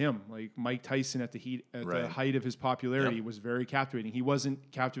besides him. Like Mike Tyson at the height of his popularity was very captivating. He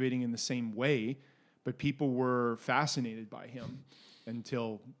wasn't captivating in the same way, but people were fascinated by him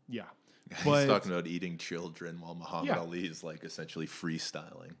until, He's talking about eating children while Muhammad Ali is like essentially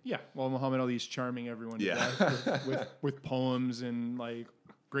freestyling. Yeah, while Muhammad Ali is charming everyone to death with poems and like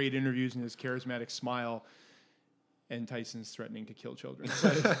great interviews and his charismatic smile. And Tyson's threatening to kill children.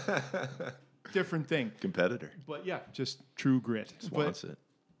 But different thing. Competitor. But just true grit. Just wants it.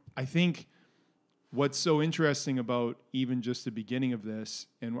 I think what's so interesting about even just the beginning of this,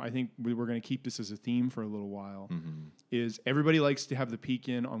 and I think we're going to keep this as a theme for a little while, is everybody likes to have the peek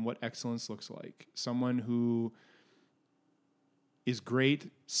in on what excellence looks like. Someone who is great,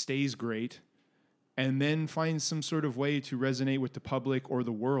 stays great, and then finds some sort of way to resonate with the public or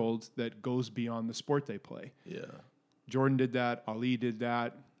the world that goes beyond the sport they play. Yeah. Jordan did that. Ali did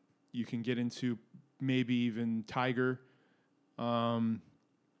that. You can get into maybe even Tiger.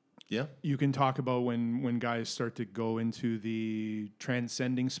 You can talk about when guys start to go into the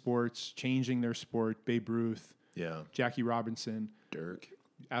transcending sports, changing their sport. Babe Ruth. Yeah. Jackie Robinson. Dirk.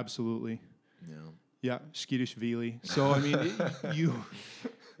 Absolutely. Yeah. Yeah. Skidishvili. So, I mean,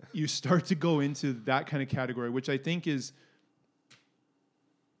 you start to go into that kind of category, which I think is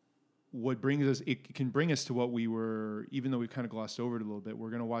what brings us, it can bring us to what we were, even though we kind of glossed over it a little bit. We're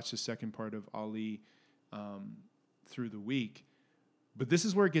going to watch the second part of Ali through the week. But this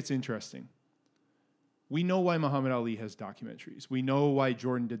is where it gets interesting. we know why Muhammad Ali has documentaries. We know why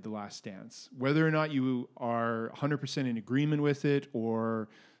Jordan did The Last Dance. Whether or not you are 100% in agreement with it or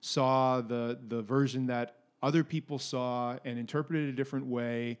saw the version that other people saw and interpreted it a different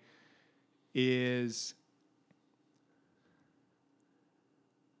way is,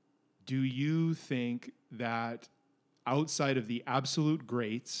 do you think that outside of the absolute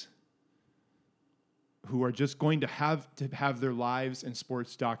greats who are just going to have their lives and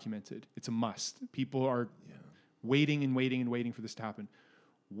sports documented, it's a must. People are waiting and waiting and waiting for this to happen.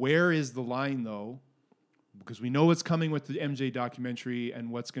 Where is the line, though? Because we know what's coming with the MJ documentary, and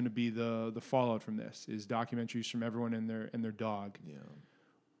what's going to be the fallout from this is documentaries from everyone and their dog. Yeah.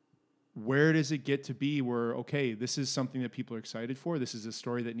 Where does it get to be where, okay, this is something that people are excited for, this is a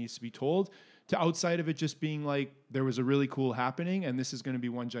story that needs to be told, to outside of it just being like, there was a really cool happening, and this is going to be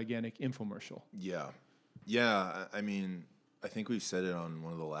one gigantic infomercial? Yeah. Yeah, I mean, I think we've said it on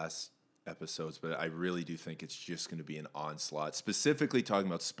one of the last episodes, but I really do think it's just going to be an onslaught, specifically talking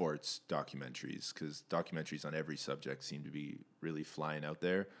about sports documentaries, because documentaries on every subject seem to be really flying out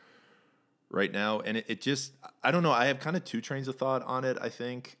there right now. And it just, I don't know, I have kind of two trains of thought on it, I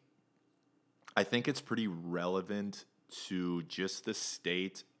think. I think it's pretty relevant to just the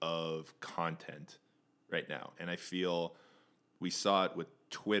state of content right now. And I feel we saw it with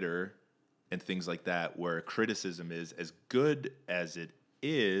Twitter and things like that, where criticism is as good as it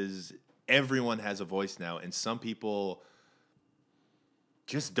is, everyone has a voice now, and some people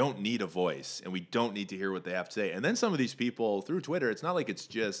just don't need a voice, and we don't need to hear what they have to say. And then some of these people through Twitter, it's not like it's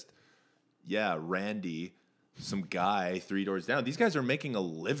just, Randy, some guy 3 doors down. These guys are making a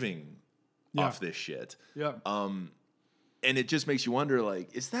living off this shit. Yeah. And it just makes you wonder,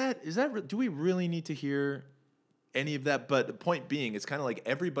 like, is that do we really need to hear any of that? But the point being, it's kind of like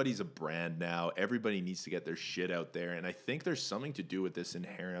everybody's a brand now. Everybody needs to get their shit out there. And I think there's something to do with this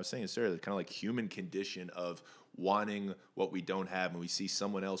inherent, I was saying this earlier, kind of like human condition of wanting what we don't have. And we see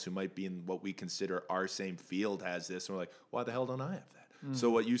someone else who might be in what we consider our same field has this. And we're like, why the hell don't I have that?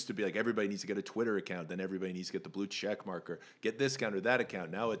 So what used to be like everybody needs to get a Twitter account, then everybody needs to get the blue check marker, get this account or that account.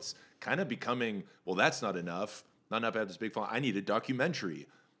 Now it's kind of becoming, well, that's not enough. Not enough to have this big following. I need a documentary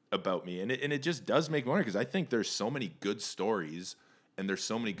about me. And it just does make me wonder, because I think there's so many good stories and there's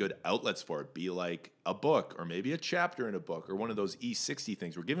so many good outlets for it. Be like a book or maybe a chapter in a book or one of those E60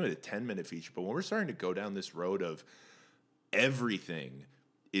 things. We're giving it a 10-minute feature. But when we're starting to go down this road of everything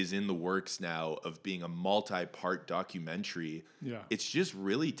is in the works now of being a multi-part documentary, it's just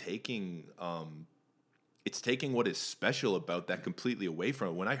really taking what is special about that completely away from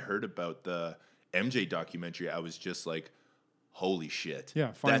it. When I heard about the MJ documentary, I was just like, holy shit.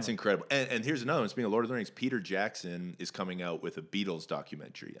 Yeah, finally. That's incredible. And here's another one. Speaking of Lord of the Rings, Peter Jackson is coming out with a Beatles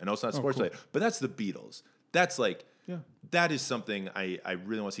documentary. I know it's not sports related, but that's the Beatles. That's like, that is something I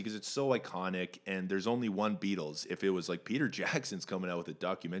really want to see, because it's so iconic, and there's only one Beatles. If it was like Peter Jackson's coming out with a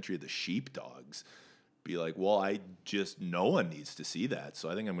documentary of the Sheepdogs, be like, well, no one needs to see that. So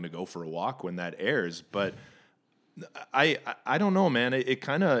I think I'm going to go for a walk when that airs. But I don't know, man. It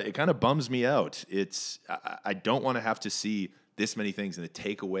kind of bums me out. I don't want to have to see this many things and to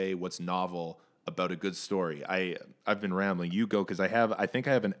take away what's novel about a good story. I've been rambling. You go, because I think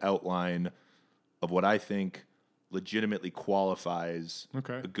I have an outline of what I think legitimately qualifies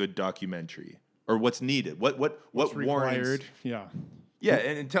a good documentary, or what's needed, what what's required. Yeah,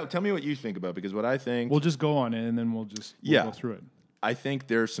 and tell me what you think about it, because what I think, we'll just go on it and then we'll go through it. I think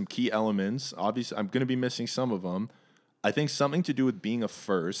there's some key elements. Obviously, I'm going to be missing some of them. I think something to do with being a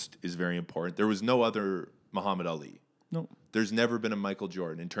first is very important. There was no other Muhammad Ali. No. There's never been a Michael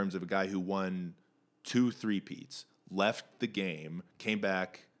Jordan, in terms of a guy who won 2 3-peats, left the game, came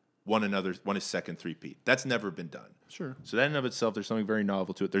back, won his second 3-peat. That's never been done. Sure. So that in and of itself, there's something very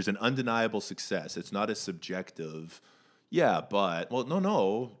novel to it. There's an undeniable success. It's not as subjective. Yeah, but, well,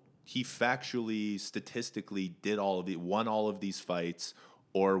 no. He factually, statistically won all of these fights,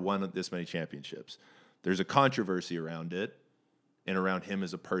 or won this many championships. There's a controversy around it, and around him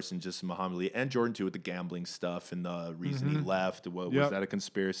as a person, just Muhammad Ali, and Jordan too, with the gambling stuff and the reason he left. Was that a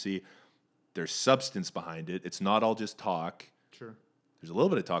conspiracy? There's substance behind it. It's not all just talk. Sure. There's a little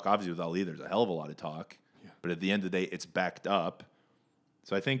bit of talk. Obviously, with Ali, there's a hell of a lot of talk. Yeah. But at the end of the day, it's backed up.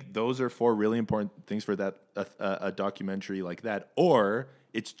 So I think those are 4 really important things for that a documentary like that. Or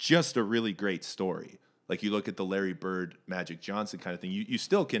it's just a really great story. Like, you look at the Larry Bird, Magic Johnson kind of thing. You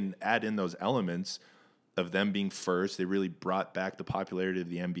still can add in those elements of them being first. They really brought back the popularity of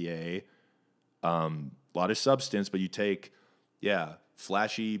the NBA. A lot of substance, but you take,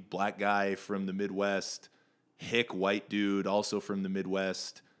 flashy black guy from the Midwest, hick white dude also from the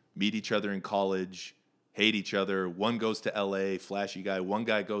Midwest, meet each other in college, hate each other. One goes to LA, flashy guy. One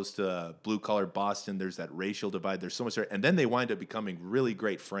guy goes to blue collar Boston. There's that racial divide. There's so much there. And then they wind up becoming really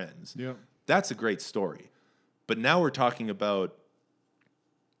great friends. Yeah. That's a great story. But now we're talking about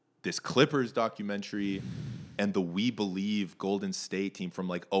this Clippers documentary and the We Believe Golden State team from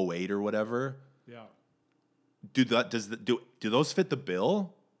like 08 or whatever. Yeah. Do those fit the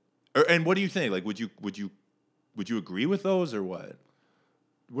bill? And what do you think? Like, would you agree with those or what?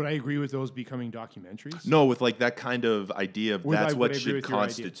 Would I agree with those becoming documentaries? No, with like that kind of idea of that's what should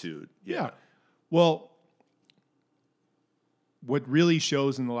constitute. Yeah. Well, what really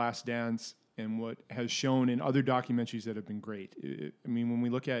shows in The Last Dance and what has shown in other documentaries that have been great. I mean, when we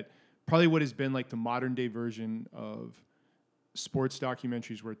look at probably what has been like the modern day version of sports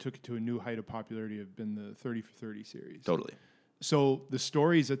documentaries where it took it to a new height of popularity have been the 30 for 30 series. Totally. So the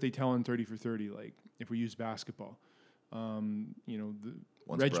stories that they tell in 30 for 30, like if we use basketball, the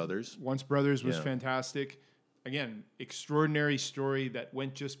Once Brothers was fantastic. Again, extraordinary story that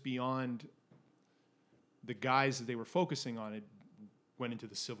went just beyond the guys that they were focusing on. It went into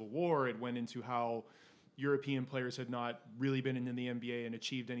the Civil War. It went into how European players had not really been in the NBA and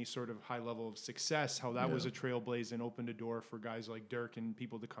achieved any sort of high level of success, how that was a trailblaze and opened a door for guys like Dirk and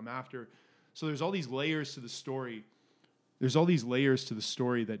people to come after. So there's all these layers to the story.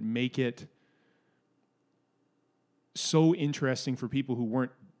 That make it so interesting for people who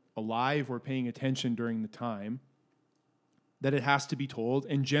weren't alive or paying attention during the time that it has to be told.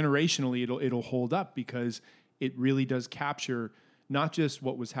 And generationally, it'll hold up because it really does capture not just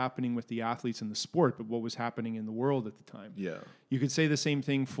what was happening with the athletes in the sport, but what was happening in the world at the time. Yeah. You could say the same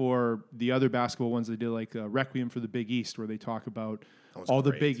thing for the other basketball ones they did, like Requiem for the Big East, where they talk about all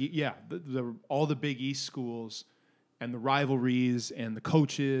the Big East schools and the rivalries and the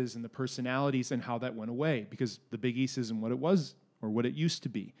coaches and the personalities and how that went away because the Big East isn't what it was or what it used to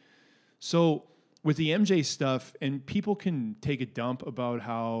be. So with the MJ stuff, and people can take a dump about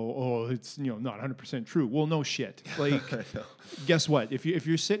how, it's not 100% true. Well, no shit. Like, guess what? If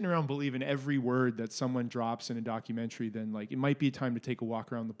you're sitting around believing every word that someone drops in a documentary, then like it might be time to take a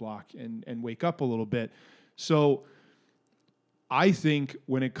walk around the block and wake up a little bit. So I think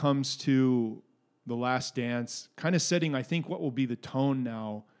when it comes to The Last Dance, kind of setting, I think, what will be the tone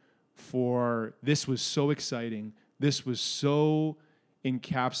now for this was so exciting. This was so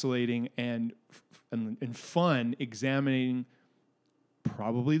encapsulating and fun, examining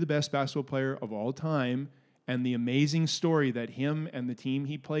probably the best basketball player of all time and the amazing story that him and the team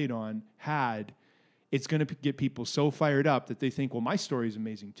he played on had. It's going to get people so fired up that they think, well, my story is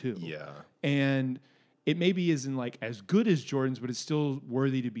amazing too. Yeah. And it maybe isn't like as good as Jordan's, but it's still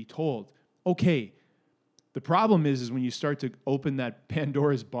worthy to be told. Okay. The problem is when you start to open that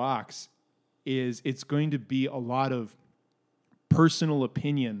Pandora's box, is it's going to be a lot of personal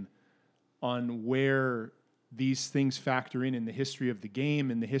opinion on where these things factor in the history of the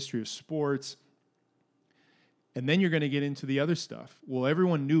game, in the history of sports. And then you're going to get into the other stuff. Well,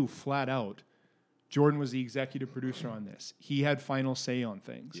 everyone knew flat out Jordan was the executive producer on this. He had final say on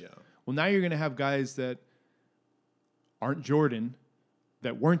things. Yeah. Well, now you're going to have guys that aren't Jordan,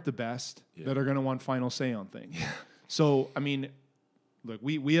 that weren't the best, that are going to want final say on things. Yeah. So, I mean, look,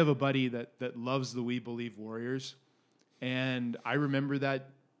 we have a buddy that loves the We Believe Warriors, and I remember that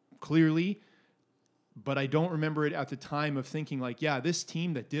clearly, but I don't remember it at the time of thinking like, this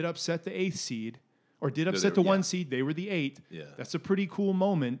team that did upset the 8th seed, or did upset the 1 seed, they were the 8th. Yeah. That's a pretty cool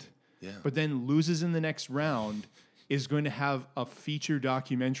moment. Yeah. But then loses in the next round is going to have a feature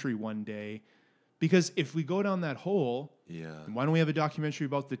documentary one day. Because if we go down that hole, why don't we have a documentary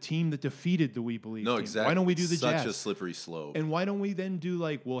about the team that defeated the We Believe team? Exactly. Why don't we do the Jazz? Such a slippery slope. And why don't we then do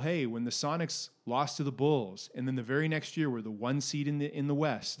like, well, hey, when the Sonics lost to the Bulls, and then the very next year were the 1 seed in the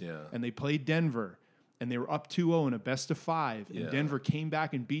West, and they played Denver, and they were up 2-0 in a best of 5, and Denver came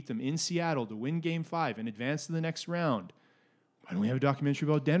back and beat them in Seattle to win Game 5 and advance to the next round. Why don't we have a documentary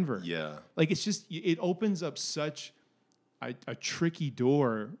about Denver? Yeah. Like, it's just, it opens up such a tricky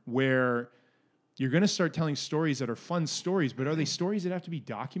door where you're going to start telling stories that are fun stories, but are they stories that have to be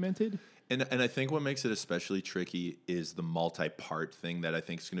documented? And I think what makes it especially tricky is the multi-part thing that I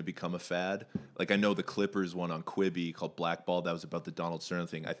think is going to become a fad. Like, I know the Clippers one on Quibi called Blackball, that was about the Donald Sterling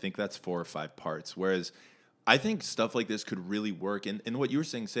thing. I think that's 4 or 5 parts. Whereas I think stuff like this could really work. And what you were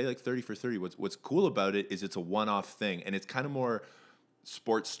saying, say like 30 for 30, what's cool about it is it's a one-off thing. And it's kind of more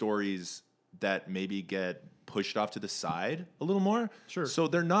sports stories that maybe get pushed off to the side a little more. Sure. So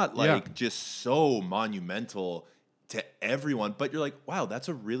they're not like just so monumental to everyone, but you're like, wow, that's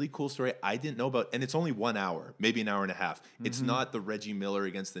a really cool story I didn't know about. And it's only 1 hour, maybe an hour and a half. Mm-hmm. It's not the Reggie Miller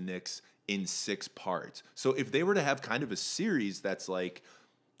against the Knicks in 6 parts. So if they were to have kind of a series that's like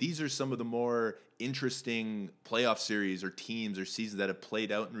these are some of the more interesting playoff series or teams or seasons that have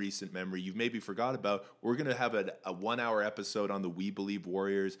played out in recent memory you've maybe forgot about. We're going to have a 1 hour episode on the We Believe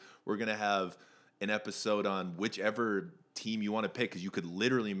Warriors. We're going to have an episode on whichever team you want to pick, because you could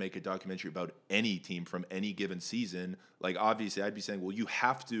literally make a documentary about any team from any given season. Like, obviously, I'd be saying, well, you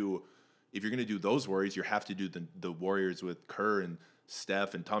have to, if you're going to do those Warriors, you have to do the Warriors with Kerr and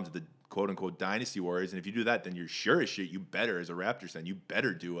Steph and Tom, the quote-unquote dynasty Warriors. And if you do that, then you're sure as shit, you better, as a Raptors fan, you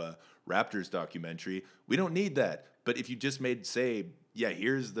better do a Raptors documentary. We don't need that. But if you just made, say, yeah,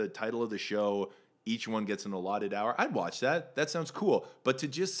 here's the title of the show, each one gets an allotted hour, I'd watch that. That sounds cool. But to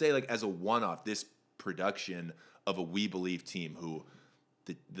just say, like, as a one-off, this production of a We Believe team who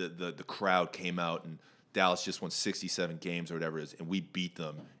the crowd came out and Dallas just won 67 games or whatever it is, and we beat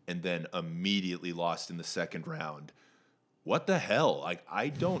them and then immediately lost in the second round. What the hell? Like, I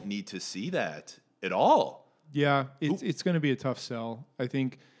don't need to see that at all. Yeah, it's going to be a tough sell. I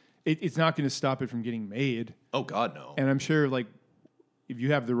think it's not going to stop it from getting made. Oh, God, no. And I'm sure, like, if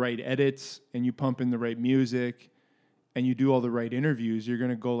you have the right edits and you pump in the right music and you do all the right interviews, you're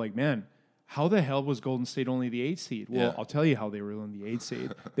going to go like, man, how the hell was Golden State only the 8th seed? Well, Yeah. I'll tell you how they were only the 8th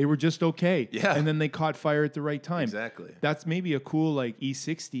seed. They were just okay. Yeah. And then they caught fire at the right time. Exactly. That's maybe a cool, like,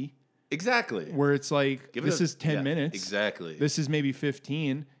 E60. Exactly. Where it's like, Give it this a- is 10 yeah, minutes. exactly. This is maybe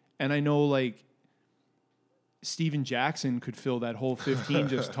 15. And I know, like, Steven Jackson could fill that whole 15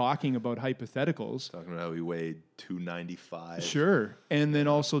 just talking about hypotheticals. Talking about how he weighed 295. Sure. And then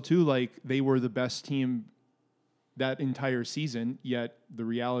also, too, like, they were the best team that entire season, yet the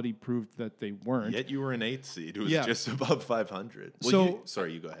reality proved that they weren't. Yet you were an 8th seed who was Yeah. just above 500. Well, So-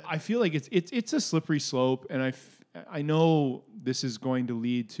 sorry, you go ahead. I feel like it's a slippery slope, and I know this is going to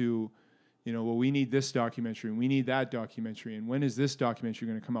lead to, you know, well, we need this documentary and we need that documentary, and when is this documentary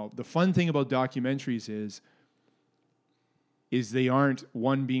going to come out? The fun thing about documentaries is they aren't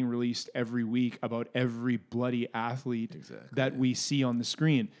one being released every week about every bloody athlete Exactly. that we see on the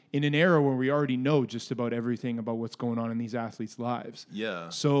screen in an era where we already know just about everything about what's going on in these athletes' lives. Yeah.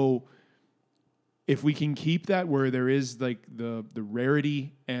 So if we can keep that where there is like the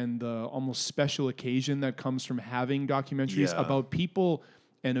rarity and the almost special occasion that comes from having documentaries Yeah. about people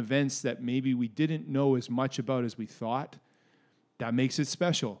and events that maybe we didn't know as much about as we thought, that makes it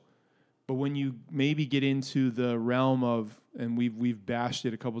special. But when you maybe get into the realm of, and we've bashed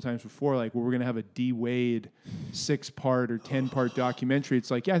it a couple times before, like, well, we're gonna have a D Wade 6-part or 10-part documentary. It's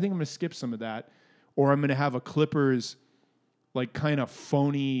like, yeah, I think I'm gonna skip some of that, or I'm gonna have a Clippers like kind of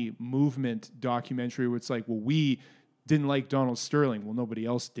phony movement documentary where it's like, well, we didn't like Donald Sterling. Well, nobody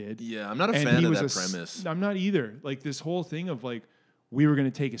else did. Yeah, I'm not a And fan he of was that premise. I'm not either. Like, this whole thing of like, we were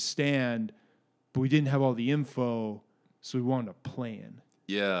gonna take a stand, but we didn't have all the info, so we wound up playing.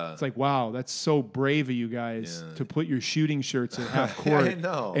 Yeah. It's like, wow, that's so brave of you guys Yeah. to put your shooting shirts at half court I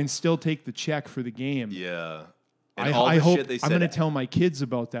know. and still take the check for the game. Yeah. I, And all I the hope shit they I'm said, going to tell my kids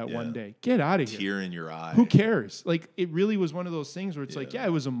about that one Yeah. day. Get out of here. tear in your eye. Who cares? Like, it really was one of those things where it's like, Yeah. yeah,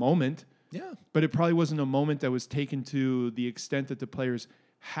 it was a moment, Yeah. but it probably wasn't a moment that was taken to the extent that the players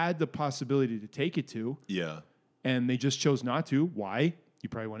had the possibility to take it to, Yeah. and they just chose not to. Why? You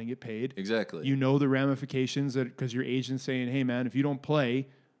probably want to get paid. Exactly. You know the ramifications that because your agent's saying, hey, man, if you don't play,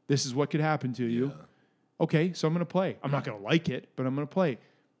 this is what could happen to you. Yeah. Okay, so I'm going to play. I'm not going to like it, but I'm going to play.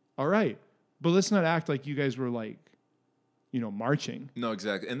 All right. But let's not act like you guys were like, you know, marching. No,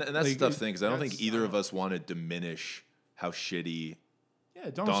 exactly. And that's Like, the tough thing, because I don't think that's- either of us want to diminish how shitty. Yeah,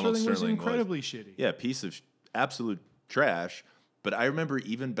 Donald Donald Sterling was Sterling was. incredibly shitty. Yeah, piece of absolute trash. But I remember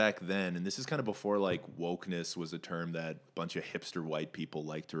even back then, and this is kind of before like wokeness was a term that a bunch of hipster white people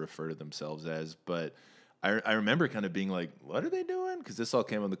like to refer to themselves as. But I remember kind of being like, what are they doing? Because this all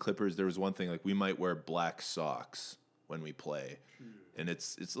came on the Clippers. There was one thing, like, we might wear black socks when we play. And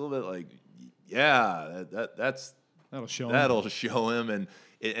it's a little bit like, yeah, that's That'll show him. that'll show him.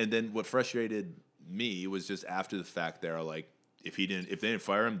 And then what frustrated me was just after the fact there, like, if they didn't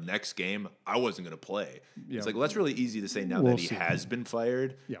fire him next game, I wasn't going to play. Yeah. It's like, well, that's really easy to say now We'll that he see. has been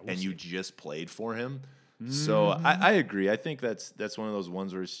fired Yeah, we'll and see. you just played for him. So I agree. I think that's one of those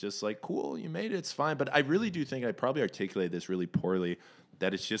ones where it's just like, cool, you made it, it's fine. But I really do think I probably articulated this really poorly,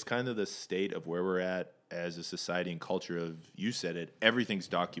 that it's just kind of the state of where we're at as a society and culture of, you said it, everything's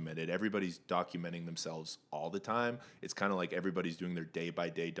documented. Everybody's documenting themselves all the time. It's kind of like everybody's doing their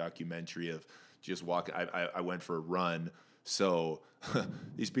day-by-day documentary of just walking. I went for a run, so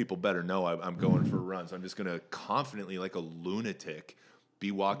these people better know I'm going for a run. So I'm just going to confidently, like a lunatic, be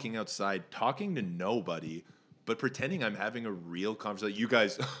walking outside, talking to nobody, but pretending I'm having a real conversation. You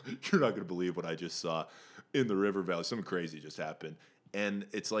guys, you're not going to believe what I just saw in the river valley. Something crazy just happened. And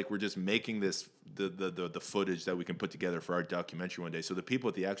it's like we're just making this the footage that we can put together for our documentary one day. So the people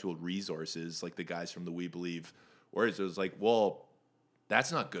with the actual resources, like the guys from the We Believe, whereas it was like, well,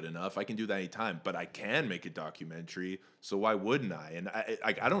 that's not good enough. I can do that anytime, but I can make a documentary. So why wouldn't I? And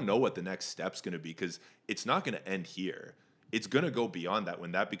I don't know what the next step's going to be, because it's not going to end here. It's going to go beyond that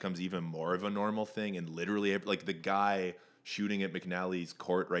when that becomes even more of a normal thing. And literally, like the guy shooting at McNally's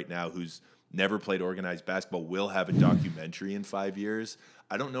court right now, who's never played organized basketball, will have a documentary in 5 years.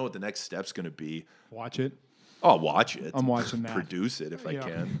 I don't know what the next step's going to be. Watch it. I'll watch it. I'm watching that. Produce it if I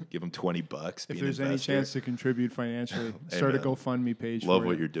can. Give them $20. If there's any chance to contribute financially, start a GoFundMe page. Love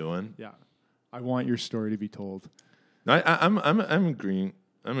what you're doing. Yeah, I want your story to be told. No, I'm agreeing.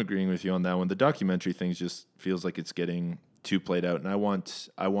 I'm agreeing with you on that one. The documentary thing just feels like it's getting too played out, and I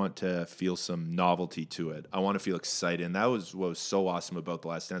want to feel some novelty to it. I want to feel excited, and that was what was so awesome about The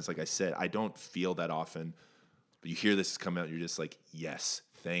Last Dance. Like I said, I don't feel that often, but you hear this come out, and you're just like, yes,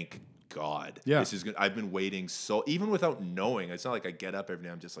 thank God. Yeah. This is good. I've been waiting so, even without knowing, it's not like I get up every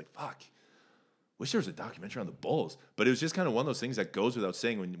day, I'm just like, fuck, wish there was a documentary on the Bulls. But it was just kind of one of those things that goes without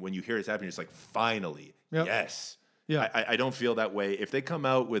saying. When you hear it's happening, you're just like, finally, yes. Yeah. I don't feel that way. If they come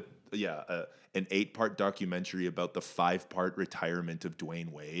out with, an 8-part documentary about the 5-part retirement of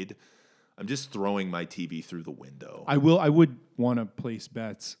Dwayne Wade, I'm just throwing my TV through the window. I would want to place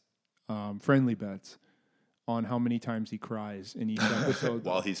bets, friendly bets, on how many times he cries in each episode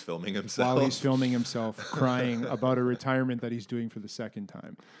while he's filming himself. While he's filming himself, crying about a retirement that he's doing for the second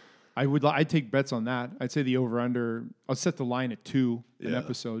time. I'd take bets on that. I'd say the over/under. I'll set the line at 2 an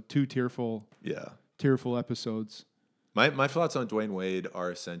episode, 2 tearful episodes. My thoughts on Dwayne Wade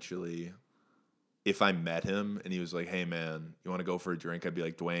are essentially, if I met him and he was like, "Hey man, you want to go for a drink?" I'd be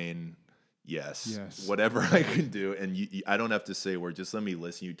like, "Dwayne, yes, whatever I can do." And I don't have to say a word. Just let me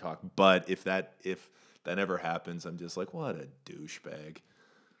listen. You talk. But if that ever happens, I'm just like, what a douchebag.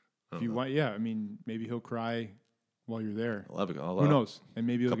 If you want, I mean, maybe he'll cry while you're there. Who knows? And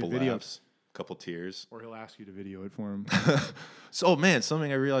maybe he'll get videos. Couple tears. Or he'll ask you to video it for him. So, man,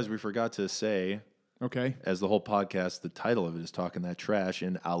 something I realized we forgot to say. Okay. As the whole podcast, the title of it is Talking That Trash,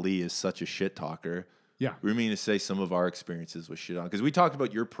 and Ali is such a shit talker. Yeah. We mean to say some of our experiences with shit on, because we talked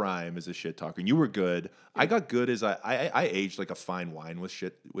about your prime as a shit talker, and you were good. I got good as I aged like a fine wine with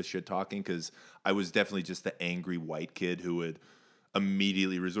shit talking, because I was definitely just the angry white kid who would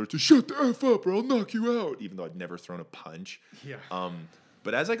immediately resort to shut the F up or I'll knock you out, even though I'd never thrown a punch. Yeah.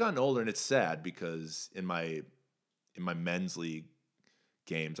 But as I gotten older, and it's sad because in my men's league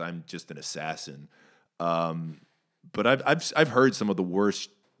games, I'm just an assassin. But I've heard some of the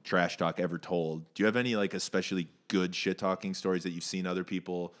worst trash talk ever told. Do you have any like especially good shit talking stories that you've seen other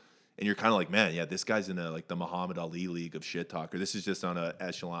people, and you're kind of like, man, yeah, this guy's in the Muhammad Ali league of shit talk, or this is just on a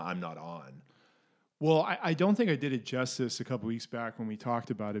echelon I'm not on? Well, I don't think I did it justice a couple weeks back when we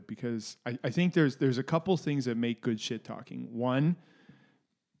talked about it, because I think there's a couple things that make good shit talking. One,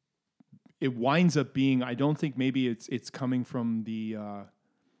 it winds up being, I don't think maybe it's coming from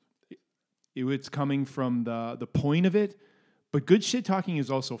it's coming from the point of it, but good shit talking is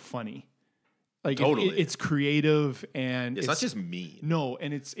also funny. Like totally. It's creative, and it's not just mean. No,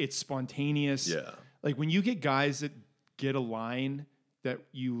 and it's spontaneous. Yeah. Like when you get guys that get a line that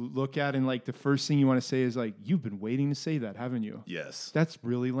you look at and like the first thing you want to say is like, you've been waiting to say that, haven't you? Yes. That's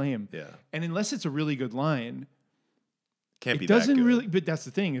really lame. Yeah. And unless it's a really good line, can't be it doesn't that good. really, but that's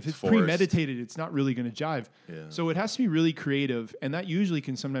the thing. If it's premeditated, it's not really going to jive. Yeah. So it has to be really creative, and that usually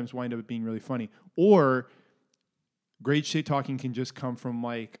can sometimes wind up being really funny. Or great shit talking can just come from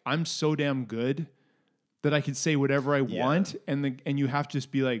like, I'm so damn good that I can say whatever I want, and you have to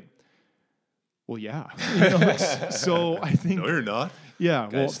just be like, well, yeah. So I think no, you're not. Yeah,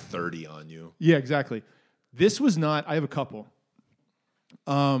 guy's 30 on you. Yeah, exactly. This was not. I have a couple.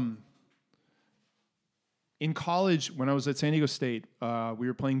 In college, when I was at San Diego State, we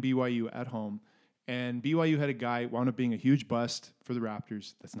were playing BYU at home, and BYU had a guy wound up being a huge bust for the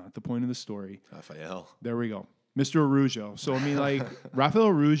Raptors. That's not the point of the story. Rafael. There we go. Mr. Araujo. So, I mean, like, Rafael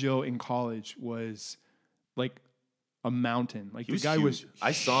Araujo in college was like a mountain. Like, the guy huge. was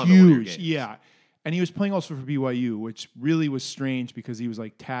I saw him at one of your games. Yeah. And he was playing also for BYU, which really was strange because he was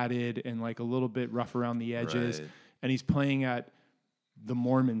like tatted and like a little bit rough around the edges. Right. And he's playing at the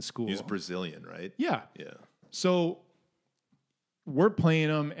Mormon school. He's Brazilian, right? Yeah. Yeah. So we're playing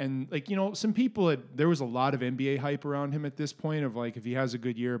him, and like, you know, some people there was a lot of NBA hype around him at this point of like, if he has a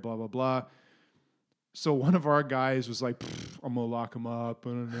good year, blah, blah, blah. So one of our guys was like, I'm going to lock him up.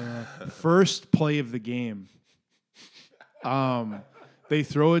 First play of the game. They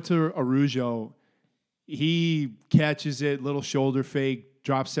throw it to Araujo. He catches it, little shoulder fake,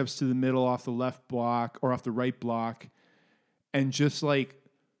 drop steps to the middle off the left block or off the right block. and just like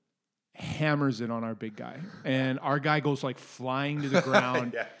hammers it on our big guy. And our guy goes like flying to the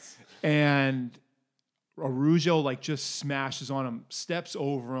ground. Yes. And Araujo like just smashes on him, steps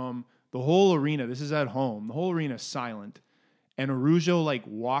over him. The whole arena, this is at home, the whole arena is silent. And Araujo like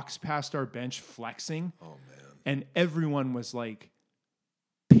walks past our bench flexing. Oh, man. And everyone was like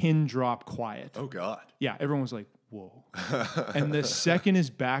pin drop quiet. Oh, God. Yeah, everyone was like, whoa. And the second his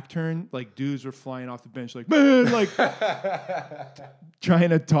back turned, like dudes were flying off the bench like, man, like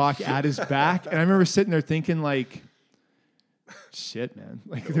trying to talk at his back. And I remember sitting there thinking like, shit, man.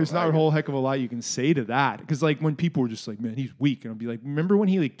 Like there's not a whole heck of a lot you can say to that. Because like when people were just like, man, he's weak. And I'll be like, remember when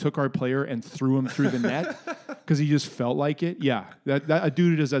he like took our player and threw him through the net? Because he just felt like it? Yeah, that a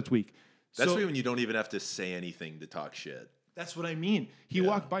dude who does that's weak. That's when you don't even have to say anything to talk shit. That's what I mean. He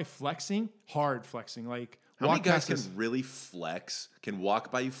walked by flexing, hard flexing. Like, how many guys can really flex, can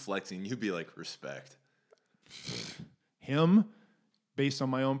walk by you flexing, and you'd be like, respect? Him, based on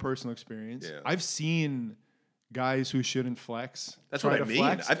my own personal experience. Yeah. I've seen guys who shouldn't flex. That's what I mean.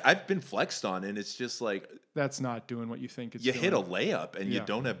 I've been flexed on, and it's just like... That's not doing what you think it's you doing. hit a layup, and you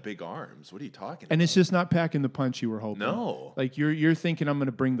don't have big arms. What are you talking about? And it's just not packing the punch you were hoping. No. Like, you're thinking, I'm going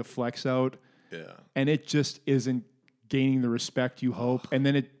to bring the flex out. Yeah. And it just isn't gaining the respect you hope. And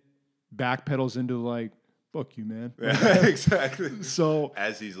then it backpedals into like, fuck you, man. Yeah, exactly. So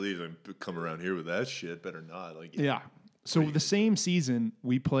as he's leaving, come around here with that shit. Better not. Like, yeah. So the same season,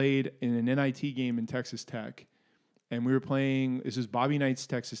 we played in an NIT game in Texas Tech, and we were playing. This is Bobby Knight's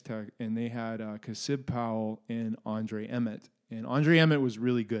Texas Tech, and they had Kasib Powell and Andre Emmett, and Andre Emmett was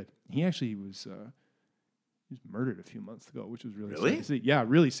really good. He actually was. He was murdered a few months ago, which was really sad to see. Yeah,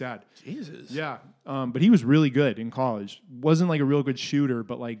 really sad. Jesus. Yeah, but he was really good in college. Wasn't like a real good shooter,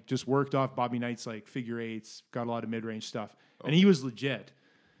 but like just worked off Bobby Knight's like figure eights, got a lot of mid range stuff, and he was legit.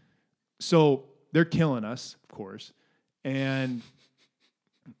 So they're killing us, of course, and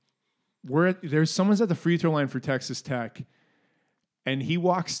someone's at the free throw line for Texas Tech, and he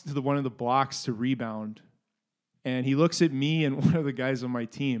walks to one of the blocks to rebound, and he looks at me and one of the guys on my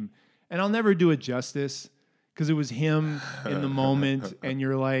team, and I'll never do it justice. Because it was him in the moment, and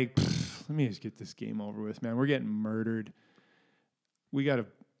you're like, let me just get this game over with, man. We're getting murdered. We got to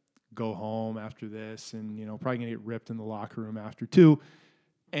go home after this, and, probably going to get ripped in the locker room after, too.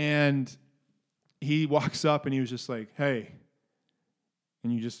 And he walks up, and he was just like, hey.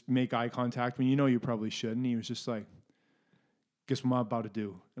 And you just make eye contact when you probably shouldn't. He was just like, guess what I'm about to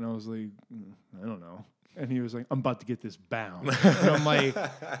do? And I was like, I don't know. And he was like, I'm about to get this bound. And I'm like,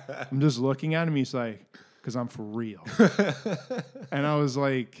 I'm just looking at him. He's like, because I'm for real. And I was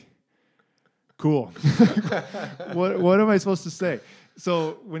like, cool. What am I supposed to say?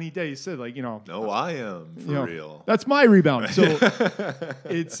 So when he did, he said, like, no, I am for real. That's my rebound. So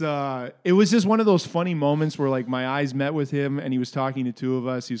it was just one of those funny moments where like my eyes met with him and he was talking to two of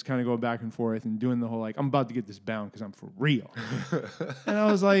us. He was kind of going back and forth and doing the whole like, I'm about to get this bound because I'm for real. And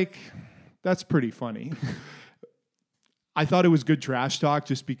I was like, that's pretty funny. I thought it was good trash talk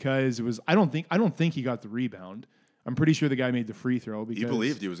just because it was. I don't think he got the rebound. I'm pretty sure the guy made the free throw because he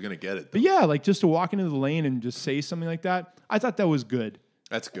believed he was going to get it. But yeah, like just to walk into the lane and just say something like that, I thought that was good.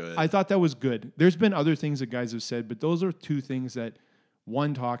 That's good. I thought that was good. There's been other things that guys have said, but those are two things that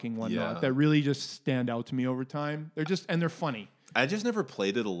one talking, one not, that really just stand out to me over time. They're funny. I just never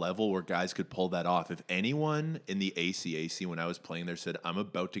played at a level where guys could pull that off. If anyone in the ACAC when I was playing there said, I'm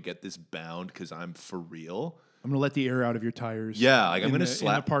about to get this bound because I'm for real, I'm going to let the air out of your tires. Yeah, like I'm going to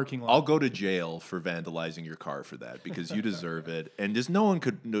slap. In the parking lot. I'll go to jail for vandalizing your car for that because you deserve it. And just no one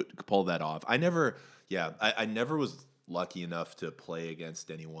could pull that off. I never was lucky enough to play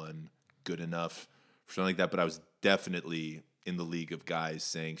against anyone good enough for something like that, but I was definitely in the league of guys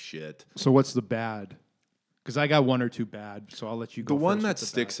saying shit. So what's the bad? Because I got one or two bad, so I'll let you go. The one that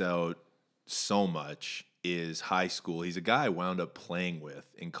sticks out so much is high school. He's a guy I wound up playing with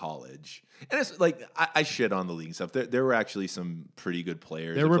in college. And it's like, I shit on the league and stuff. There were actually some pretty good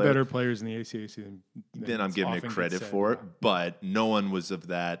players. There were better players in the ACAC than I'm giving it credit for. But no one was of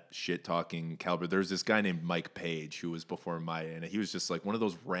that shit-talking caliber. There's this guy named Mike Page who was before my and he was just like one of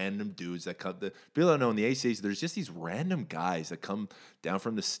those random dudes that come. People don't know in the ACAC, there's just these random guys that come down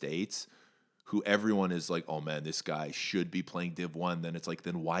from the States who everyone is like, oh man, this guy should be playing Div 1. Then it's like,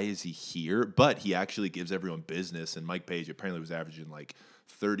 then why is he here? But he actually gives everyone business. And Mike Page apparently was averaging like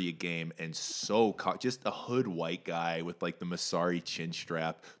 30 a game and just a hood white guy with like the Masari chin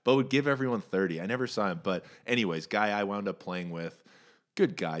strap, but would give everyone 30. I never saw him. But anyways, guy I wound up playing with,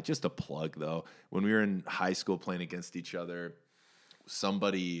 good guy, just a plug though. When we were in high school playing against each other,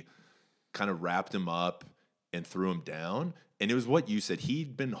 somebody kind of wrapped him up and threw him down. And it was what you said.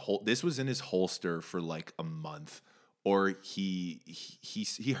 He'd been this was in his holster for like a month. or he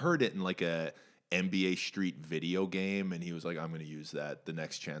heard it in like a NBA Street video game, and he was like, I'm going to use that the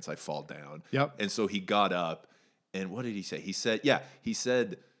next chance I fall down. Yep. And so he got up, and what did he say? He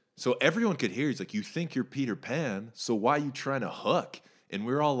said, so everyone could hear. He's like, you think you're Peter Pan, so why are you trying to hook? And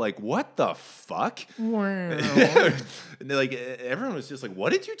we're all like, what the fuck? And like, everyone was just like,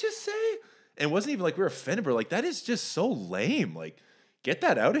 what did you just say? And it wasn't even like we were offended, but like, that is just so lame. Like, get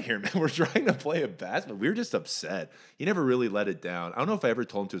that out of here, man. We're trying to play a basketball. We were just upset. He never really let it down. I don't know if I ever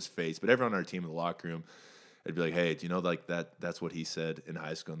told him to his face, but everyone on our team in the locker room, I'd be like, hey, do you know like that's what he said in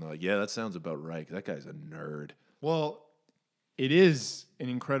high school? And they're like, yeah, that sounds about right. That guy's a nerd. Well, it is an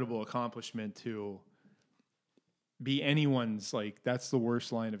incredible accomplishment to be anyone's, like, that's the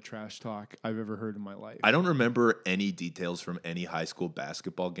worst line of trash talk I've ever heard in my life. I don't remember any details from any high school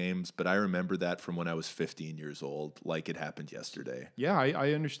basketball games, but I remember that from when I was 15 years old, like it happened yesterday. Yeah,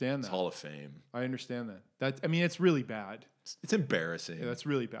 I understand It's that. Hall of Fame. I understand that. I mean, it's really bad. It's embarrassing. Yeah, that's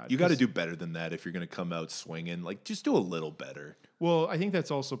really bad. You got to do better than that if you're going to come out swinging. Like, just do a little better. Well, I think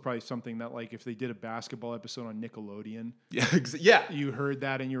that's also probably something that, like, if they did a basketball episode on Nickelodeon, Yeah. you heard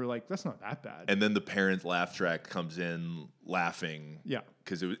that and you were like, that's not that bad. And then the parent laugh track comes in laughing. Yeah.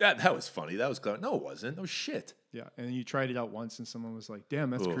 Because it was that was funny. That was clever. No, it wasn't. No shit. Yeah. And then you tried it out once and someone was like, damn,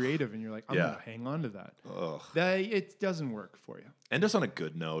 that's Ugh. creative. And you're like, I'm Yeah. going to hang on to that. Ugh. It doesn't work for you. End us on a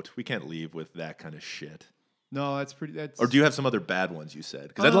good note. We can't leave with that kind of shit. No, that's Or do you have some other bad ones you said?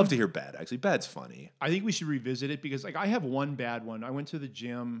 Because I'd love to hear bad. Actually, bad's funny. I think we should revisit it because, like, I have one bad one. I went to the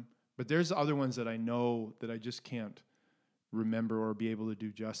gym, but there's other ones that I know that I just can't remember or be able to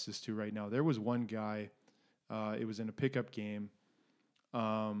do justice to right now. There was one guy, it was in a pickup game. Me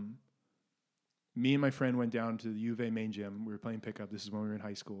and my friend went down to the U of A main gym. We were playing pickup. This is when we were in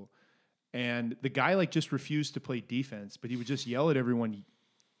high school. And the guy, like, just refused to play defense, but he would just yell at everyone,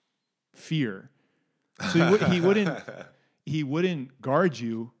 fear. So he wouldn't guard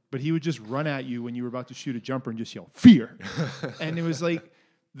you, but he would just run at you when you were about to shoot a jumper and just yell, fear. And it was like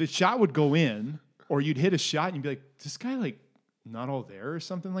the shot would go in, or you'd hit a shot and you'd be like, this guy, like, not all there or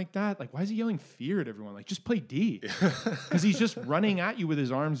something like that? Like, why is he yelling fear at everyone? Like, just play D. Because he's just running at you with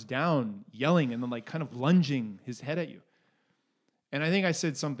his arms down, yelling, and then, like, kind of lunging his head at you. And I think I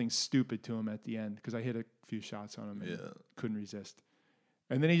said something stupid to him at the end because I hit a few shots on him and couldn't resist.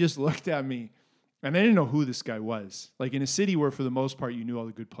 And then he just looked at me. And I didn't know who this guy was. Like, in a city where, for the most part, you knew all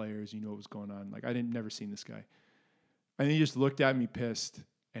the good players, you knew what was going on. Like, I never seen this guy. And he just looked at me pissed,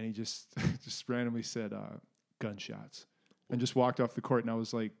 and he just randomly said, gunshots, and just walked off the court. And I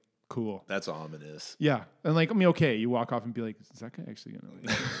was like, cool. That's ominous. Yeah. And, like, I mean, okay, you walk off and be like, is that guy actually going to,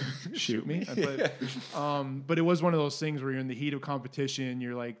 like, shoot me? But it was one of those things where you're in the heat of competition,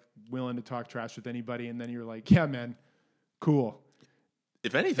 you're, like, willing to talk trash with anybody, and then you're like, yeah, man, cool.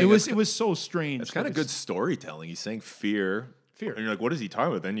 If anything, it was so strange. It's kind of good storytelling. He's saying fear. Fear. And you're like, what is he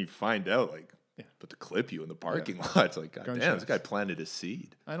talking about? Then you find out, like, but to clip you in the parking lot. It's like, God damn, this guy planted a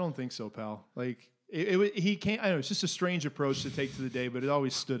seed. I don't think so, pal. Like, he can't, I don't know, it's just a strange approach to take to the day, but it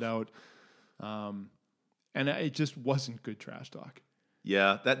always stood out. And it just wasn't good trash talk.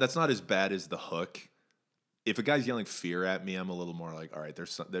 Yeah, that's not as bad as the hook. If a guy's yelling fear at me, I'm a little more like, all right,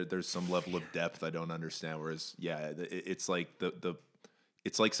 there's some level of depth I don't understand. Whereas, yeah, it's like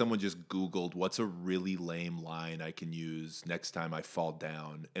it's like someone just Googled what's a really lame line I can use next time I fall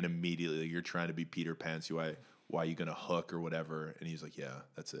down, and immediately you're trying to be Peter Pan, so why are you gonna hook or whatever? And he's like, yeah,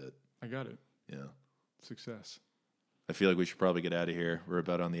 that's it. I got it. Yeah, success. I feel like we should probably get out of here. We're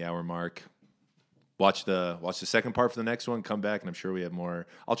about on the hour mark. Watch the second part for the next one. Come back, and I'm sure we have more.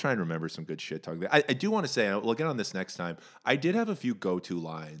 I'll try and remember some good shit talk. I do want to say, and we'll get on this next time. I did have a few go-to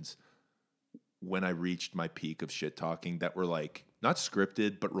lines when I reached my peak of shit talking that were like not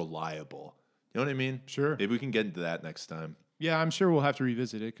scripted but reliable. You know what I mean? Sure. Maybe we can get into that next time. Yeah, I'm sure we'll have to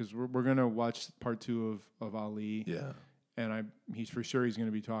revisit it because we're gonna watch part 2 of Ali. Yeah. And he's for sure he's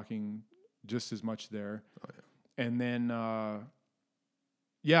gonna be talking just as much there. Oh yeah. And then I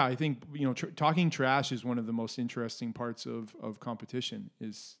think talking trash is one of the most interesting parts of competition.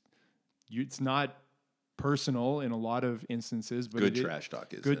 It's not personal in a lot of instances, but good trash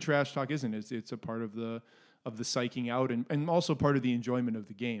talk isn't. Good trash talk isn't. It's a part of the psyching out and also part of the enjoyment of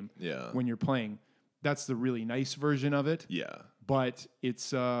the game. Yeah. When you're playing, that's the really nice version of it. Yeah. But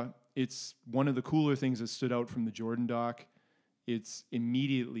it's one of the cooler things that stood out from the Jordan doc. It's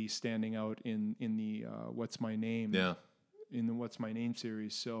immediately standing out in the What's My Name? Yeah. In the What's My Name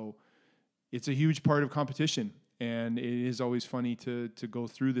series. So it's a huge part of competition, and it is always funny to go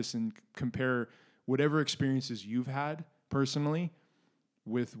through this and compare whatever experiences you've had personally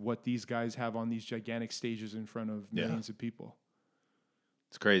with what these guys have on these gigantic stages in front of millions of people.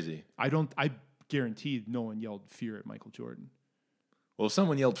 It's crazy. I guaranteed no one yelled fear at Michael Jordan. Well, if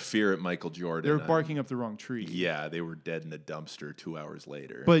someone yelled fear at Michael Jordan, They were barking up the wrong tree. Yeah, they were dead in the dumpster 2 hours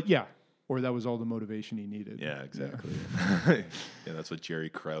later. But yeah, or that was all the motivation he needed. Yeah, exactly. Yeah, that's what Jerry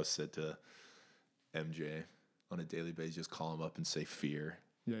Krause said to MJ on a daily basis. Just call him up and say fear.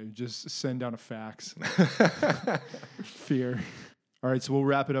 Yeah, you just send down a fax. Fear. All right, so we'll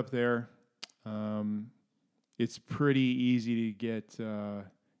wrap it up there. It's pretty easy to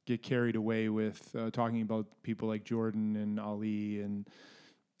get carried away with talking about people like Jordan and Ali and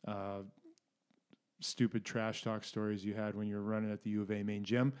stupid trash talk stories you had when you were running at the U of A main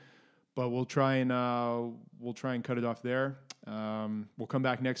gym. But we'll try and cut it off there. We'll come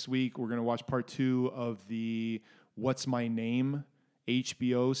back next week. We're gonna watch part 2 of the What's My Name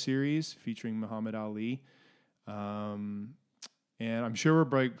HBO series featuring Muhammad Ali. And I'm sure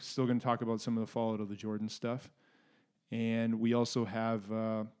we're still going to talk about some of the fallout of the Jordan stuff. And we also have,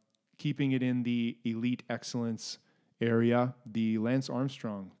 keeping it in the elite excellence area, the Lance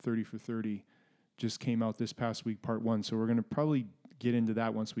Armstrong 30 for 30 just came out this past week, part 1. So we're going to probably get into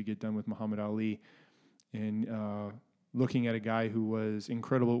that once we get done with Muhammad Ali. And looking at a guy who was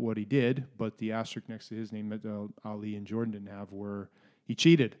incredible at what he did, but the asterisk next to his name that Ali and Jordan didn't have were he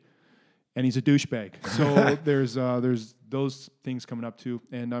cheated. And he's a douchebag. So there's those things coming up too.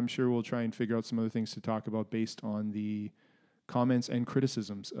 And I'm sure we'll try and figure out some other things to talk about based on the comments and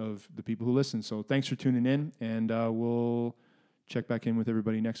criticisms of the people who listen. So thanks for tuning in, and we'll check back in with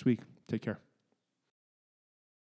everybody next week. Take care.